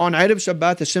sinned on Erev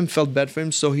Shabbat, Hashem felt bad for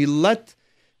him, so he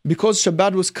because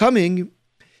Shabbat was coming,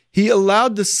 he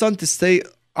allowed the sun to stay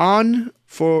on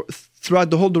throughout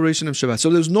the whole duration of Shabbat. So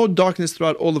there was no darkness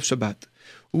throughout all of Shabbat.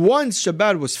 Once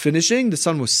Shabbat was finishing, the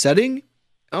sun was setting,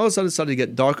 all of a sudden it started to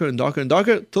get darker and darker and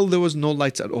darker till there was no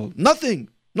lights at all. Nothing.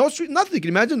 No street, nothing. Can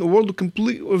you imagine? The world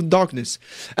complete with darkness.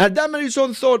 And Adam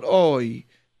Harishon thought,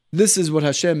 this is what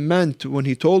Hashem meant when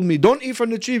he told me, don't eat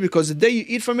from the tree because the day you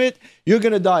eat from it, you're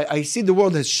going to die. I see the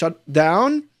world has shut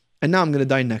down and now I'm going to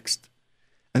die next.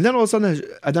 And then all of a sudden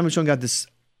Adam Harishon got this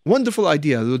wonderful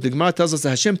idea. The Gemara tells us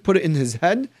that Hashem put it in his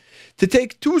head to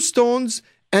take 2 stones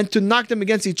and to knock them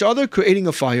against each other, creating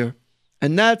a fire.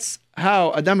 And that's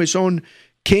how Adam Harishon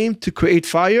came to create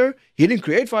fire. He didn't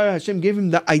create fire. Hashem gave him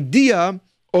the idea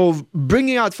of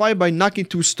bringing out fire by knocking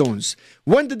 2 stones.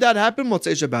 When did that happen?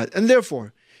 Motzei Shabbat. And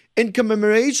therefore, in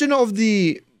commemoration of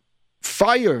the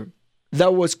fire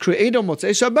that was created on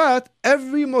Motzei Shabbat,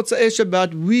 every Motzei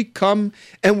Shabbat we come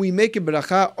and we make a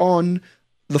beracha on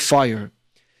the fire.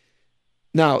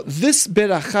 Now, this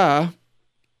beracha,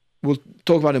 we'll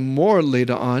talk about it more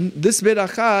later on. This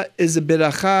beracha is a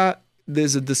beracha.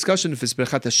 There's a discussion if it's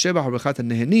berachat hashebach or berachat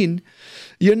nehenin.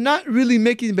 You're not really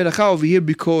making beracha over here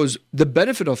because the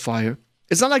benefit of fire.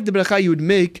 It's not like the beracha you would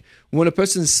make when a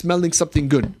person is smelling something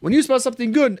good. When you smell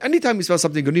something good, anytime you smell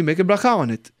something good, you make a beracha on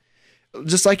it.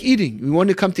 Just like eating. You want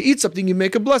to come to eat something, you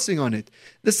make a blessing on it.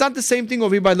 That's not the same thing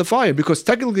over here by the fire, because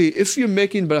technically, if you're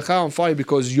making beracha on fire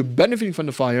because you're benefiting from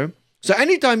the fire, so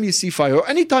anytime you see fire, or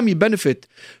anytime you benefit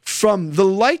from the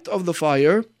light of the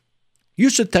fire, you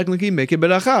should technically make a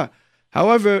beracha.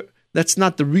 However, that's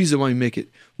not the reason why we make it.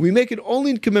 We make it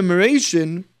only in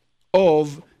commemoration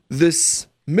of this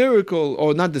miracle,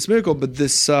 or not this miracle, but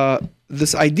this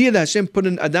idea that Hashem put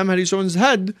in Adam Harishon's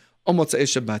head on Motzei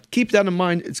Shabbat. Keep that in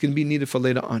mind. It's going to be needed for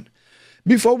later on.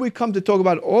 Before we come to talk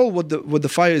about all what the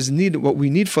fire is needed, what we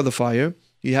need for the fire,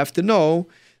 you have to know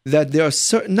that there are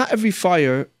certain. Not every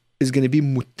fire is going to be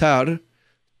mutar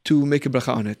to make a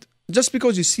bracha on it. Just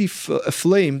because you see a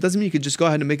flame doesn't mean you can just go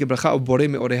ahead and make a bracha of borei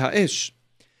me'orei ha'esh.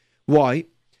 Why?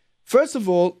 First of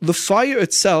all, the fire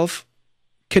itself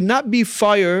cannot be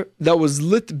fire that was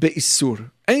lit be'isur.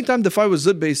 Anytime the fire was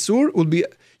lit be'isur,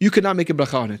 you cannot make a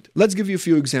bracha on it. Let's give you a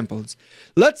few examples.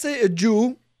 Let's say a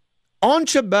Jew on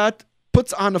Shabbat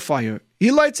puts on a fire.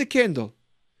 He lights a candle.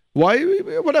 Why?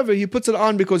 Whatever. He puts it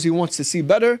on because he wants to see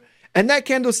better. And that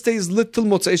candle stays lit till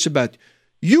Motzei Shabbat.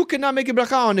 You cannot make a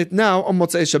bracha on it now on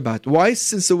Motzei Shabbat. Why?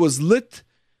 Since it was lit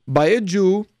by a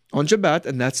Jew on Shabbat,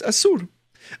 and that's asur.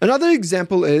 Another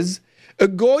example is a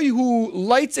goy who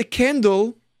lights a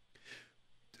candle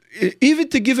even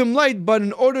to give him light, but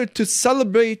in order to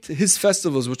celebrate his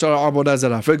festivals, which are Avodah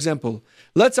Zarah. For example,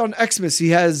 let's say on Xmas he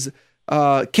has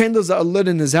candles that are lit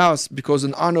in his house because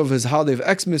in honor of his holiday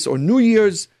of Xmas or New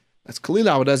Year's. That's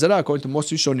Kalila Avodah Zarah, according to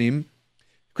most Rishonim.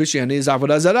 Christianity is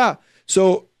Avodah Zarah.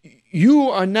 So you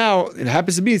are now, it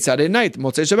happens to be Saturday night,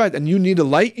 Motzei Shabbat, and you need a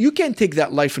light. You can't take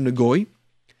that light from the goy.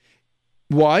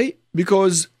 Why?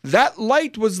 Because that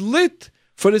light was lit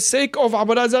for the sake of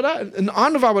Avodah Zarah, in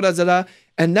honor of Avodah Zarah,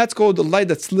 and that's called the light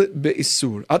that's lit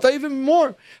be'isur. I'll tell you even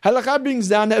more. Halakha brings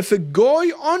down that if a goy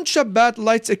on Shabbat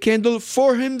lights a candle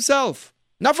for himself,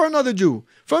 not for another Jew,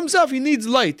 for himself, he needs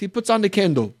light, he puts on the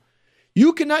candle.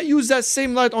 You cannot use that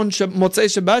same light on Motzei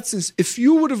Shabbat, since if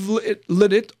you would have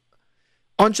lit it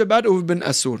on Shabbat, it would have been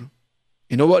asur.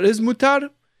 You know what is mutar?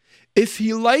 If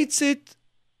he lights it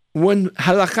when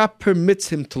halakha permits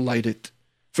him to light it.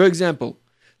 For example,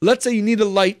 let's say you need a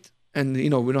light, and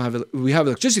we have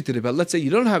electricity today, but let's say you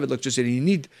don't have electricity, you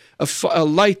need a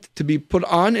light to be put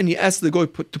on, and you ask the guy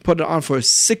to put it on for a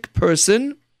sick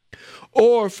person,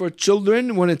 or for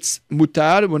children when it's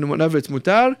mutar, whenever it's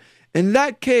mutar. In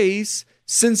that case,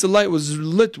 since the light was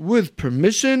lit with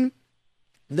permission,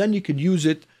 then you could use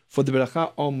it for the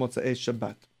beracha on Motzei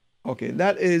Shabbat. Okay,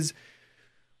 that is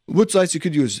which lights you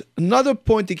could use. Another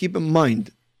point to keep in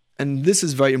mind, and this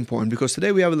is very important, because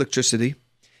today we have electricity,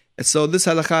 and so this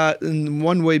halakha in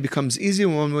one way becomes easy,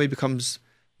 in one way becomes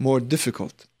more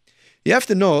difficult. You have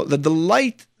to know that the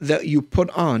light that you put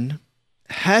on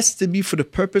has to be for the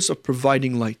purpose of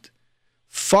providing light.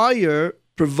 Fire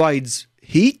provides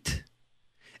heat,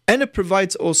 and it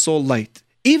provides also light.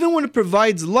 Even when it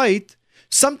provides light,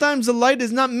 sometimes the light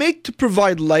is not made to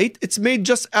provide light, it's made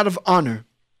just out of honor.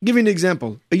 I'll give you an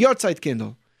example, a yahrzeit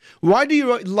candle. Why do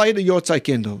you light a yahrzeit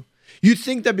candle? You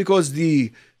think that because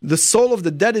the soul of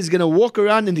the dead is going to walk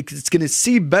around and it's going to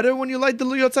see better when you light the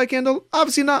yahrzeit candle?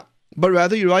 Obviously not. But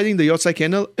rather, you're lighting the yahrzeit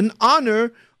candle in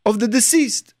honor of the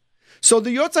deceased. So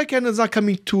the yahrzeit candle is not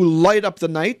coming to light up the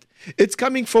night. It's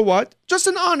coming for what? Just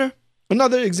an honor.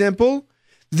 Another example,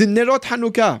 the nerot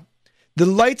Hanukkah, the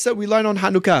lights that we light on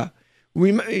Hanukkah.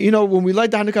 When we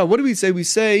light the Hanukkah, what do we say? We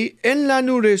say, "En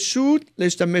lanu reshut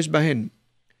leishtamesh bahen,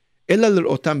 ella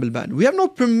l'rotam bilbad." We have no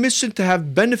permission to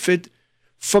have benefit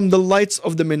from the lights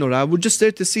of the menorah. We're just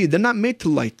there to see. They're not made to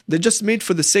light. They're just made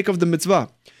for the sake of the mitzvah.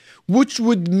 Which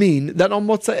would mean that on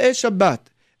Motzei Shabbat,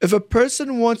 if a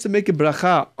person wants to make a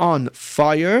bracha on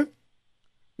fire,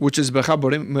 which is bracha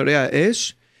borei me'orei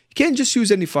ha'esh, you can't just use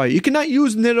any fire. You cannot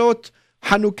use nerot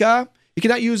Hanukkah. You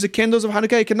cannot use the candles of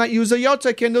Hanukkah. You cannot use the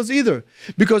yahrzeit candles either.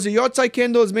 Because the yahrzeit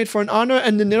candle is made for an honor,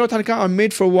 and the nerot Hanukkah are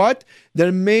made for what?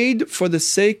 They're made for the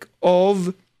sake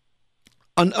of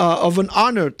an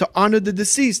honor, to honor the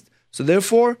deceased. So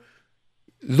therefore,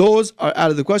 those are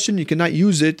out of the question. You cannot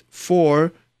use it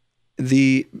for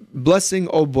the blessing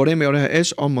of borei me'orei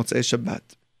ha'esh on Motzei Shabbat.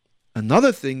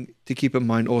 Another thing to keep in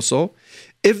mind also,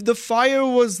 if the fire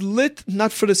was lit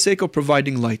not for the sake of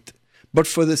providing light, but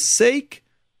for the sake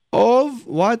of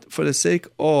what? For the sake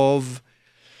of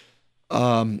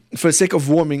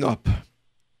warming up.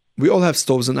 We all have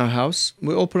stoves in our house.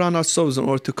 We all put on our stoves in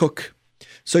order to cook.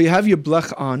 So you have your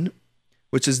blech on,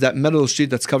 which is that metal sheet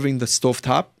that's covering the stove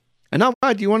top. And now,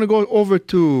 you want to go over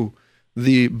to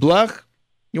the blech,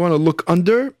 you want to look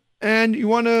under, and you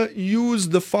want to use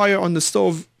the fire on the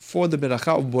stove for the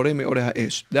beracha of borei me'orei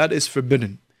ha'esh. That is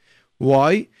forbidden.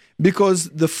 Why? Because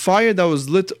the fire that was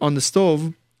lit on the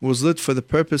stove was lit for the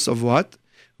purpose of what?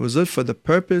 It was lit for the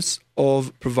purpose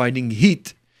of providing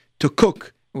heat to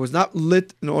cook. It was not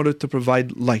lit in order to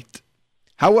provide light.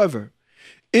 However,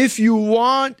 if you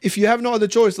have no other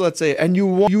choice, let's say, and you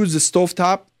want to use the stove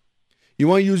top, you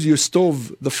want to use your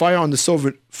stove, the fire on the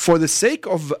stove, for the sake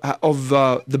of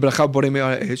the bracha borei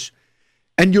me'orei ha'esh,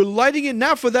 and you're lighting it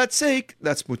now for that sake,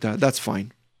 that's mutar. That's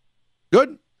fine.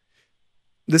 Good?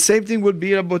 The same thing would be,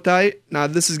 Rabotai, now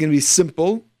this is going to be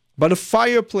simple, but a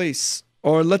fireplace,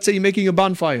 or let's say you're making a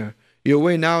bonfire. You're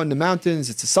away now in the mountains,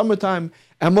 it's a summertime,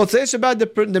 and Motzei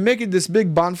Shabbat, they're making this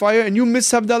big bonfire, and you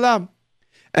miss Havdalah.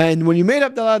 And when you made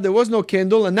Havdalah, there was no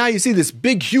candle, and now you see this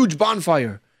big, huge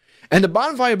bonfire. And the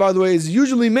bonfire, by the way, is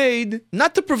usually made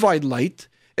not to provide light.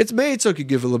 It's made so it could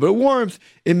give a little bit of warmth.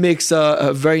 It makes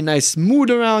a very nice mood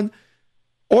around.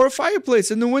 Or a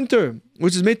fireplace in the winter,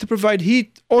 which is made to provide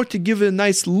heat or to give it a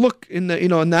nice look in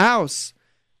the house.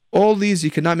 All these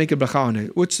you cannot make a bracha on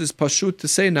it, which is pashut to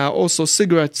say now. Also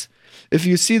cigarettes. If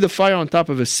you see the fire on top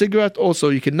of a cigarette, also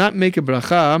you cannot make a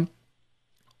bracha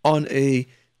on a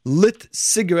lit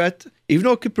cigarette, even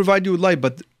though it could provide you with light.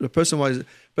 But the person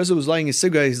who's lighting a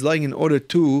cigarette, he's lighting in order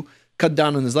to cut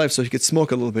down on his life so he could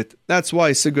smoke a little bit. That's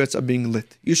why cigarettes are being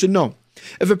lit. You should know.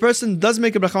 If a person does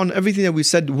make a bracha on everything that we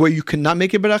said where you cannot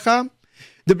make a bracha,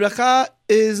 the bracha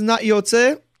is not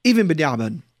yotze, even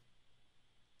b'di'abad.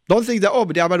 Don't think that,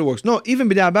 b'di'abad works. No, even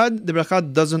b'di'abad, the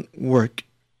bracha doesn't work.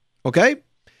 Okay?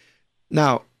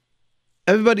 Now,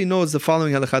 everybody knows the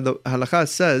following halakha. The halakha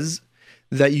says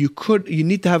that you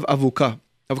need to have avuka.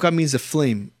 Avuka means a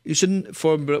flame. You shouldn't,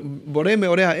 for borei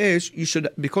me'oreh ha'esh, you should,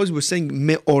 because we're saying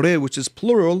me'oreh, which is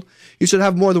plural, you should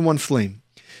have more than one flame.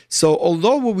 So,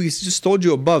 although what we just told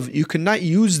you above, you cannot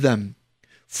use them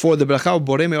for the bracha of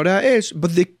borei me'oreh ha'esh,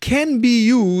 but they can be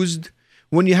used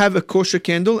when you have a kosher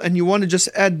candle and you want to just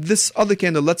add this other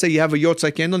candle. Let's say you have a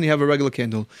yotzai candle and you have a regular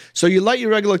candle. So you light your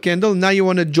regular candle, now you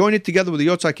want to join it together with the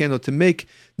yotzai candle to make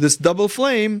this double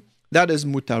flame. That is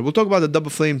mutar. We'll talk about the double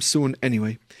flame soon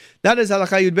anyway. That is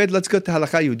halakha yud bet. Let's go to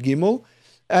halakha yud gimel.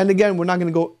 And again, we're not going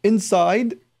to go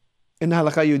inside in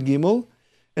halakha yud gimel.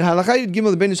 In halakha yud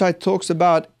gimel, the Ben Yishai talks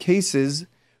about cases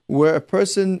where a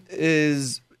person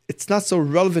is, it's not so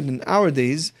relevant in our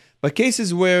days, but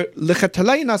cases where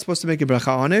lechatala you're not supposed to make a bracha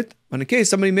on it. In a case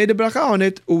somebody made a bracha on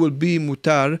it, it will be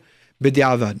mutar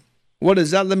b'di'avad. What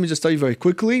is that? Let me just tell you very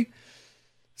quickly.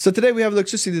 So today we have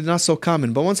electricity that's not so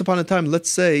common, but once upon a time, let's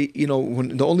say,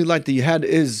 when the only light that you had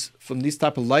is from these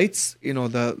type of lights,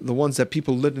 the ones that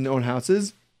people lit in their own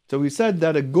houses. So we said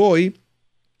that a goy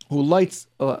who lights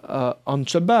on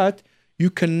Shabbat, you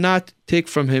cannot take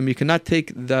from him, you cannot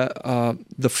take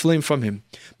the flame from him.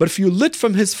 But if you lit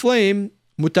from his flame,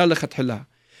 mutar lechatchila.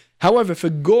 However, if a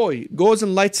goy goes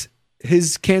and lights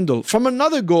his candle from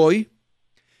another goy,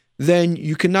 then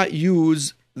you cannot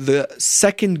use the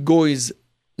second goy's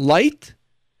light,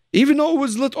 even though it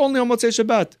was lit only on Motzei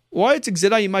Shabbat. Why it's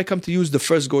Gzirah, you might come to use the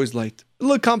first goy's light. A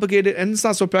little complicated and it's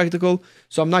not so practical,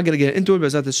 so I'm not going to get into it.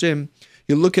 B'ezrat Hashem,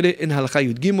 you look at it in Halakha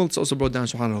Yud Gimel. It's also brought down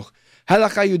Shulchan Aruch.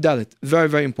 Halakha Yud Dalet, very,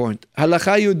 very important.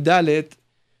 Halakha Yud Dalet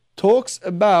talks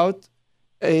about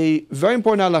a very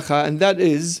important halakha, and that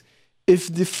is,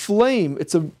 if the flame,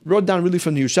 it's brought down really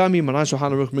from the Yushami, Maran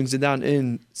Shulchan Aruch brings it down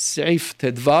in Seif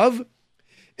Tedvav.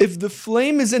 If the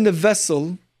flame is in the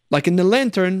vessel, like in the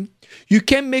lantern, you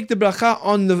can't make the bracha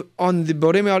on the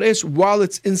borei me'oreh ha'esh while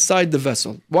it's inside the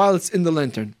vessel, while it's in the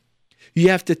lantern. You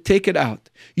have to take it out.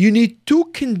 You need two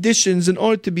conditions in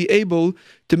order to be able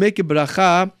to make a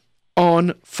bracha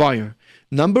on fire.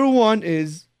 Number one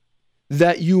is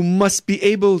that you must be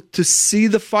able to see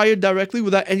the fire directly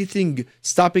without anything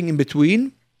stopping in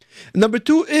between. Number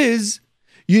two is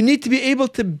you need to be able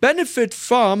to benefit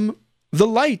from the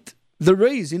light, the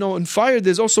rays. In fire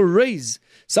there's also rays.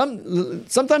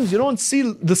 Sometimes you don't see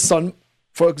the sun.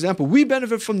 For example, we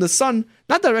benefit from the sun,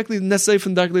 not directly from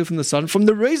the sun. From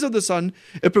the rays of the sun,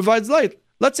 it provides light.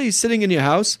 Let's say you're sitting in your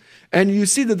house and you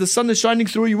see that the sun is shining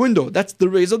through your window. That's the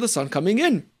rays of the sun coming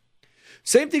in.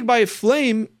 Same thing by a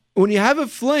flame. When you have a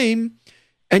flame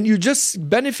and you're just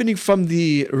benefiting from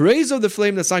the rays of the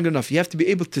flame, that's not good enough. You have to be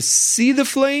able to see the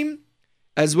flame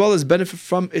as well as benefit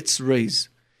from its rays.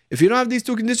 If you don't have these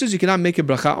two conditions, you cannot make a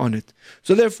bracha on it.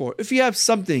 So therefore, if you have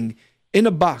something in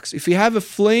a box, if you have a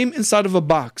flame inside of a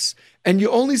box, and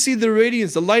you only see the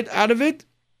radiance, the light out of it,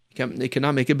 you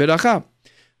cannot make a bracha.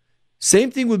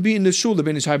 Same thing would be in the shul, the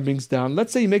Ben Yishai brings down.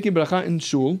 Let's say you make a bracha in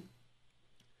shul,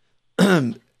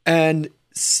 and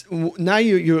now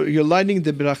you're lighting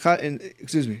the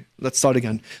bracha, let's start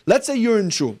again. Let's say you're in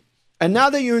shul, and now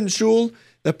that you're in shul,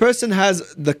 the person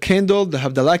has the candle, the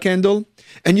Havdalah candle,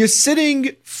 and you're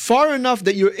sitting far enough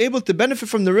that you're able to benefit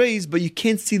from the rays, but you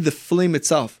can't see the flame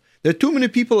itself. There are too many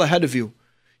people ahead of you.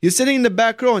 You're sitting in the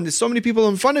back row and there's so many people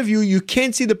in front of you, you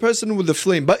can't see the person with the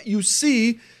flame, but you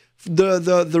see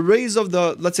the rays of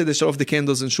let's say they shut off the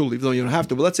candles in shul, even though you don't have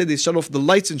to, but let's say they shut off the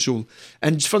lights in shul,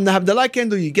 and from the Havdalah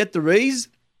candle you get the rays,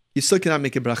 you still cannot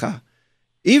make a bracha.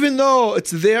 Even though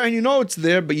it's there and you know it's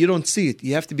there, but you don't see it.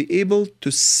 You have to be able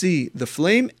to see the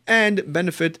flame and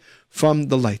benefit from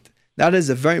the light. That is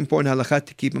a very important halakha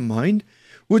to keep in mind,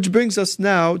 which brings us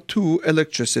now to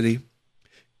electricity.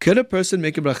 Could a person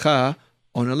make a bracha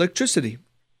on electricity?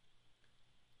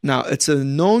 Now, it's a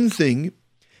known thing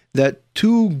that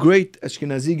two great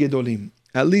Ashkenazi Gedolim,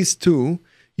 at least two,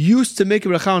 used to make a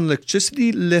bracha on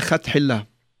electricity lechatchila.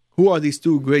 Who are these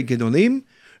two great Gedolim?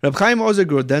 Reb Chaim Ozer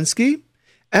Grodensky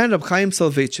and Reb Chaim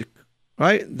Soloveitchik,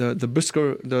 right? The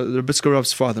Brisker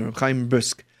Rav's father, Reb Chaim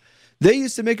Brisk. They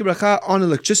used to make a bracha on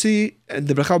electricity, and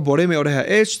the bracha borei me'orei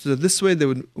ha'esh. So this way,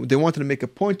 they wanted to make a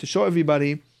point to show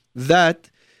everybody that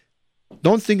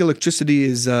don't think electricity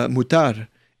is mutar.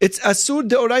 It's asur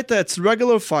deoraita. It's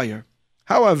regular fire.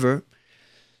 However,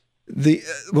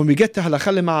 when we get to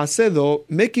halakha lema'aseh, though,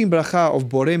 making bracha of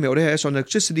borei me'orei ha'esh on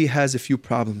electricity has a few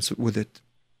problems with it.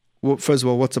 Well, first of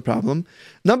all, what's the problem?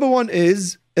 Number one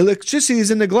is electricity is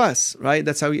in the glass, right?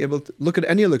 That's how you're able to look at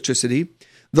any electricity.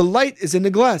 The light is in the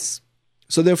glass.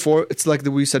 So therefore, it's like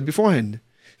we said beforehand.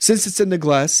 Since it's in the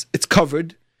glass, it's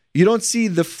covered. You don't see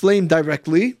the flame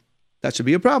directly. That should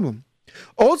be a problem.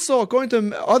 Also, according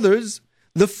to others,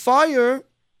 the fire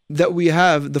that we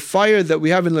have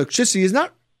in electricity is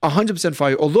not 100%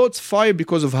 fire. Although it's fire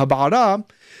because of habara,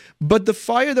 but the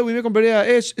fire that we make on Berei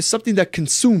HaEsh is something that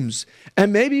consumes.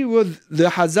 And maybe with the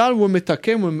Hazal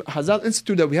Hazal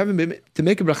Institute that we have to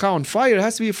make a bracha on fire, it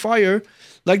has to be a fire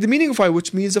like the meaning of fire,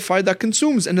 which means a fire that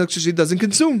consumes, and electricity doesn't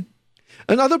consume.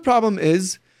 Another problem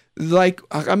is, like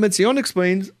Ahmed Sion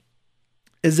explains,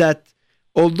 is that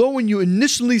although when you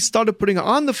initially started putting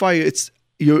on the fire,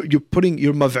 you're putting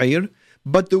your mav'ir,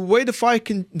 but the way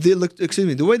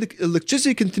the way the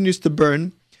electricity continues to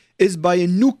burn is by a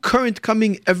new current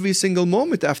coming every single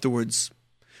moment afterwards.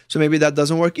 So maybe that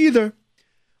doesn't work either.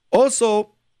 Also,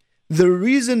 the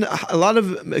reason a lot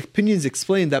of opinions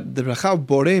explain that the bracha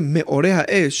borei me'orei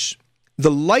ha'esh, the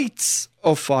lights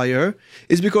of fire,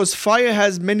 is because fire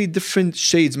has many different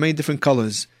shades, many different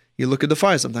colors. You look at the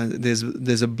fire, sometimes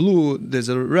there's a blue, there's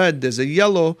a red, there's a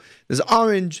yellow, there's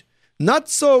orange. Not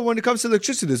so when it comes to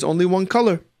electricity, there's only one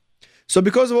color. So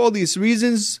because of all these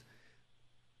reasons,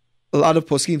 a lot of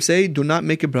poskim say, do not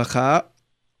make a bracha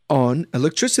on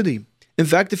electricity. In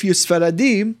fact, if you're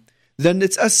Sfaradim, then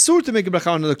it's asur to make a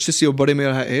bracha on electricity or borei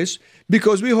me'orei ha'esh,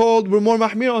 because we're more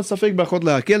mahmir on safek brachot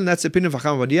lehakil, and that's the opinion of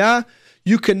Chacham Ovadia.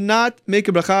 You cannot make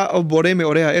a bracha of borei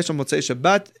me'orei ha'esh on Motzei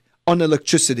Shabbat on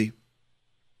electricity.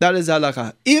 That is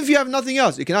halakha. If you have nothing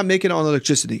else, you cannot make it on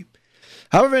electricity.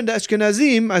 However, in the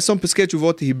Ashkenazim, I saw Peskei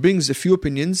Teshuvot, he brings a few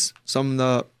opinions,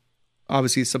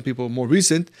 obviously some people more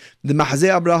recent. The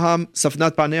Mahazeh Abraham,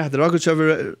 Safnat Paneach, the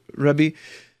Rogatchover Rebbe,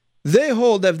 they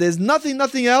hold that if there's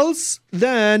nothing else,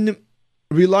 then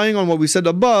relying on what we said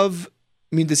above,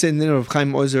 mean to say in the name of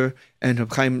Chaim Ozer and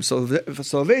Reb Chaim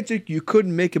Soloveitchik, you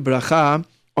couldn't make a bracha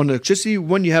on electricity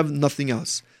when you have nothing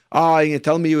else. You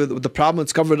tell me with the problem,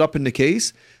 it's covered up in the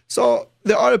case. So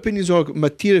there are opinions or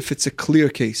matir if it's a clear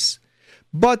case.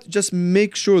 But just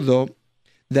make sure though,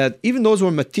 that even those who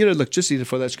are matir electricity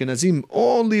for the Ashkenazim,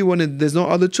 only when there's no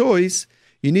other choice,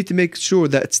 you need to make sure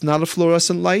that it's not a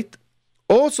fluorescent light.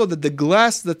 Also, that the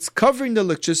glass that's covering the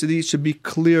electricity should be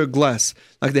clear glass,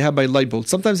 like they have by light bulbs.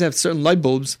 Sometimes they have certain light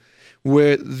bulbs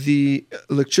where the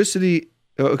electricity,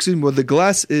 where the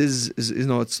glass is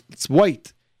it's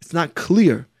white. It's not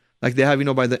clear, like they have,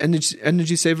 by the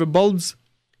energy saver bulbs.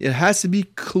 It has to be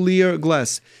clear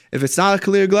glass. If it's not a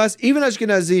clear glass, even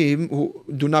Ashkenazim who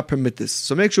do not permit this.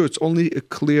 So make sure it's only a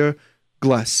clear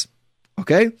glass.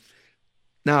 Okay?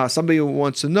 Now, somebody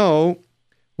wants to know,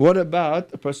 what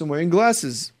about a person wearing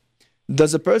glasses?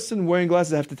 Does a person wearing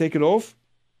glasses have to take it off?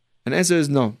 And the answer is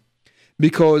no.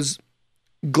 Because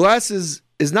glasses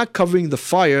is not covering the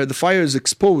fire. The fire is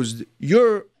exposed.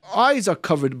 Your eyes are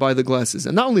covered by the glasses.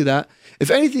 And not only that,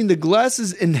 if anything, the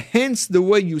glasses enhance the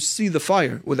way you see the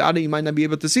fire. Without it, you might not be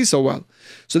able to see so well.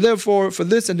 So therefore, for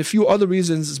this and a few other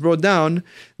reasons, it's brought down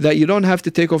that you don't have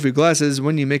to take off your glasses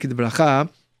when you make the bracha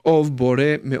of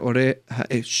borei me'orei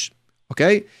ha'esh.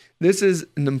 Okay? This is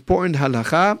an important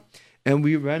halakha, and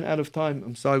we ran out of time.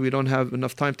 I'm sorry, we don't have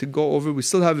enough time to go over. We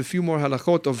still have a few more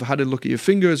halachot of how to look at your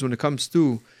fingers when it comes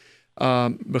to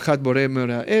brachat borei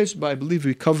me'orei ha'esh, but I believe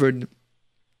we covered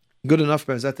good enough,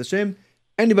 Be'ezrat Hashem.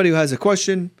 Anybody who has a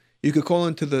question, you could call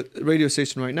into the radio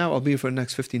station right now. I'll be here for the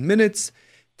next 15 minutes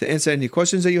to answer any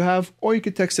questions that you have, or you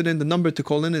could text it in. The number to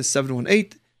call in is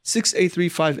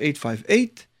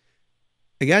 718-683-5858.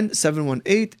 Again,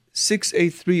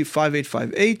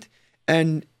 718-683-5858.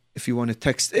 And if you want to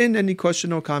text in any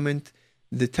question or comment,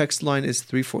 the text line is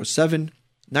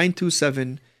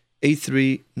 347-927-2729.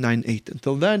 8398.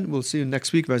 Until then, we'll see you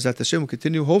next week. B'ezrat Hashem, we'll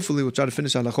continue. Hopefully, we'll try to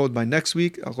finish halachot by next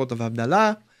week, halachot of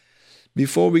Havdalah,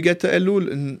 before we get to Elul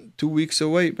in 2 weeks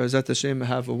away. B'ezrat Hashem,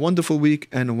 have a wonderful week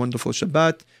and a wonderful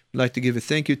Shabbat. I'd like to give a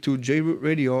thank you to J-Root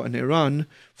Radio in Iran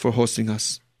for hosting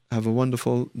us. Have a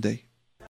wonderful day.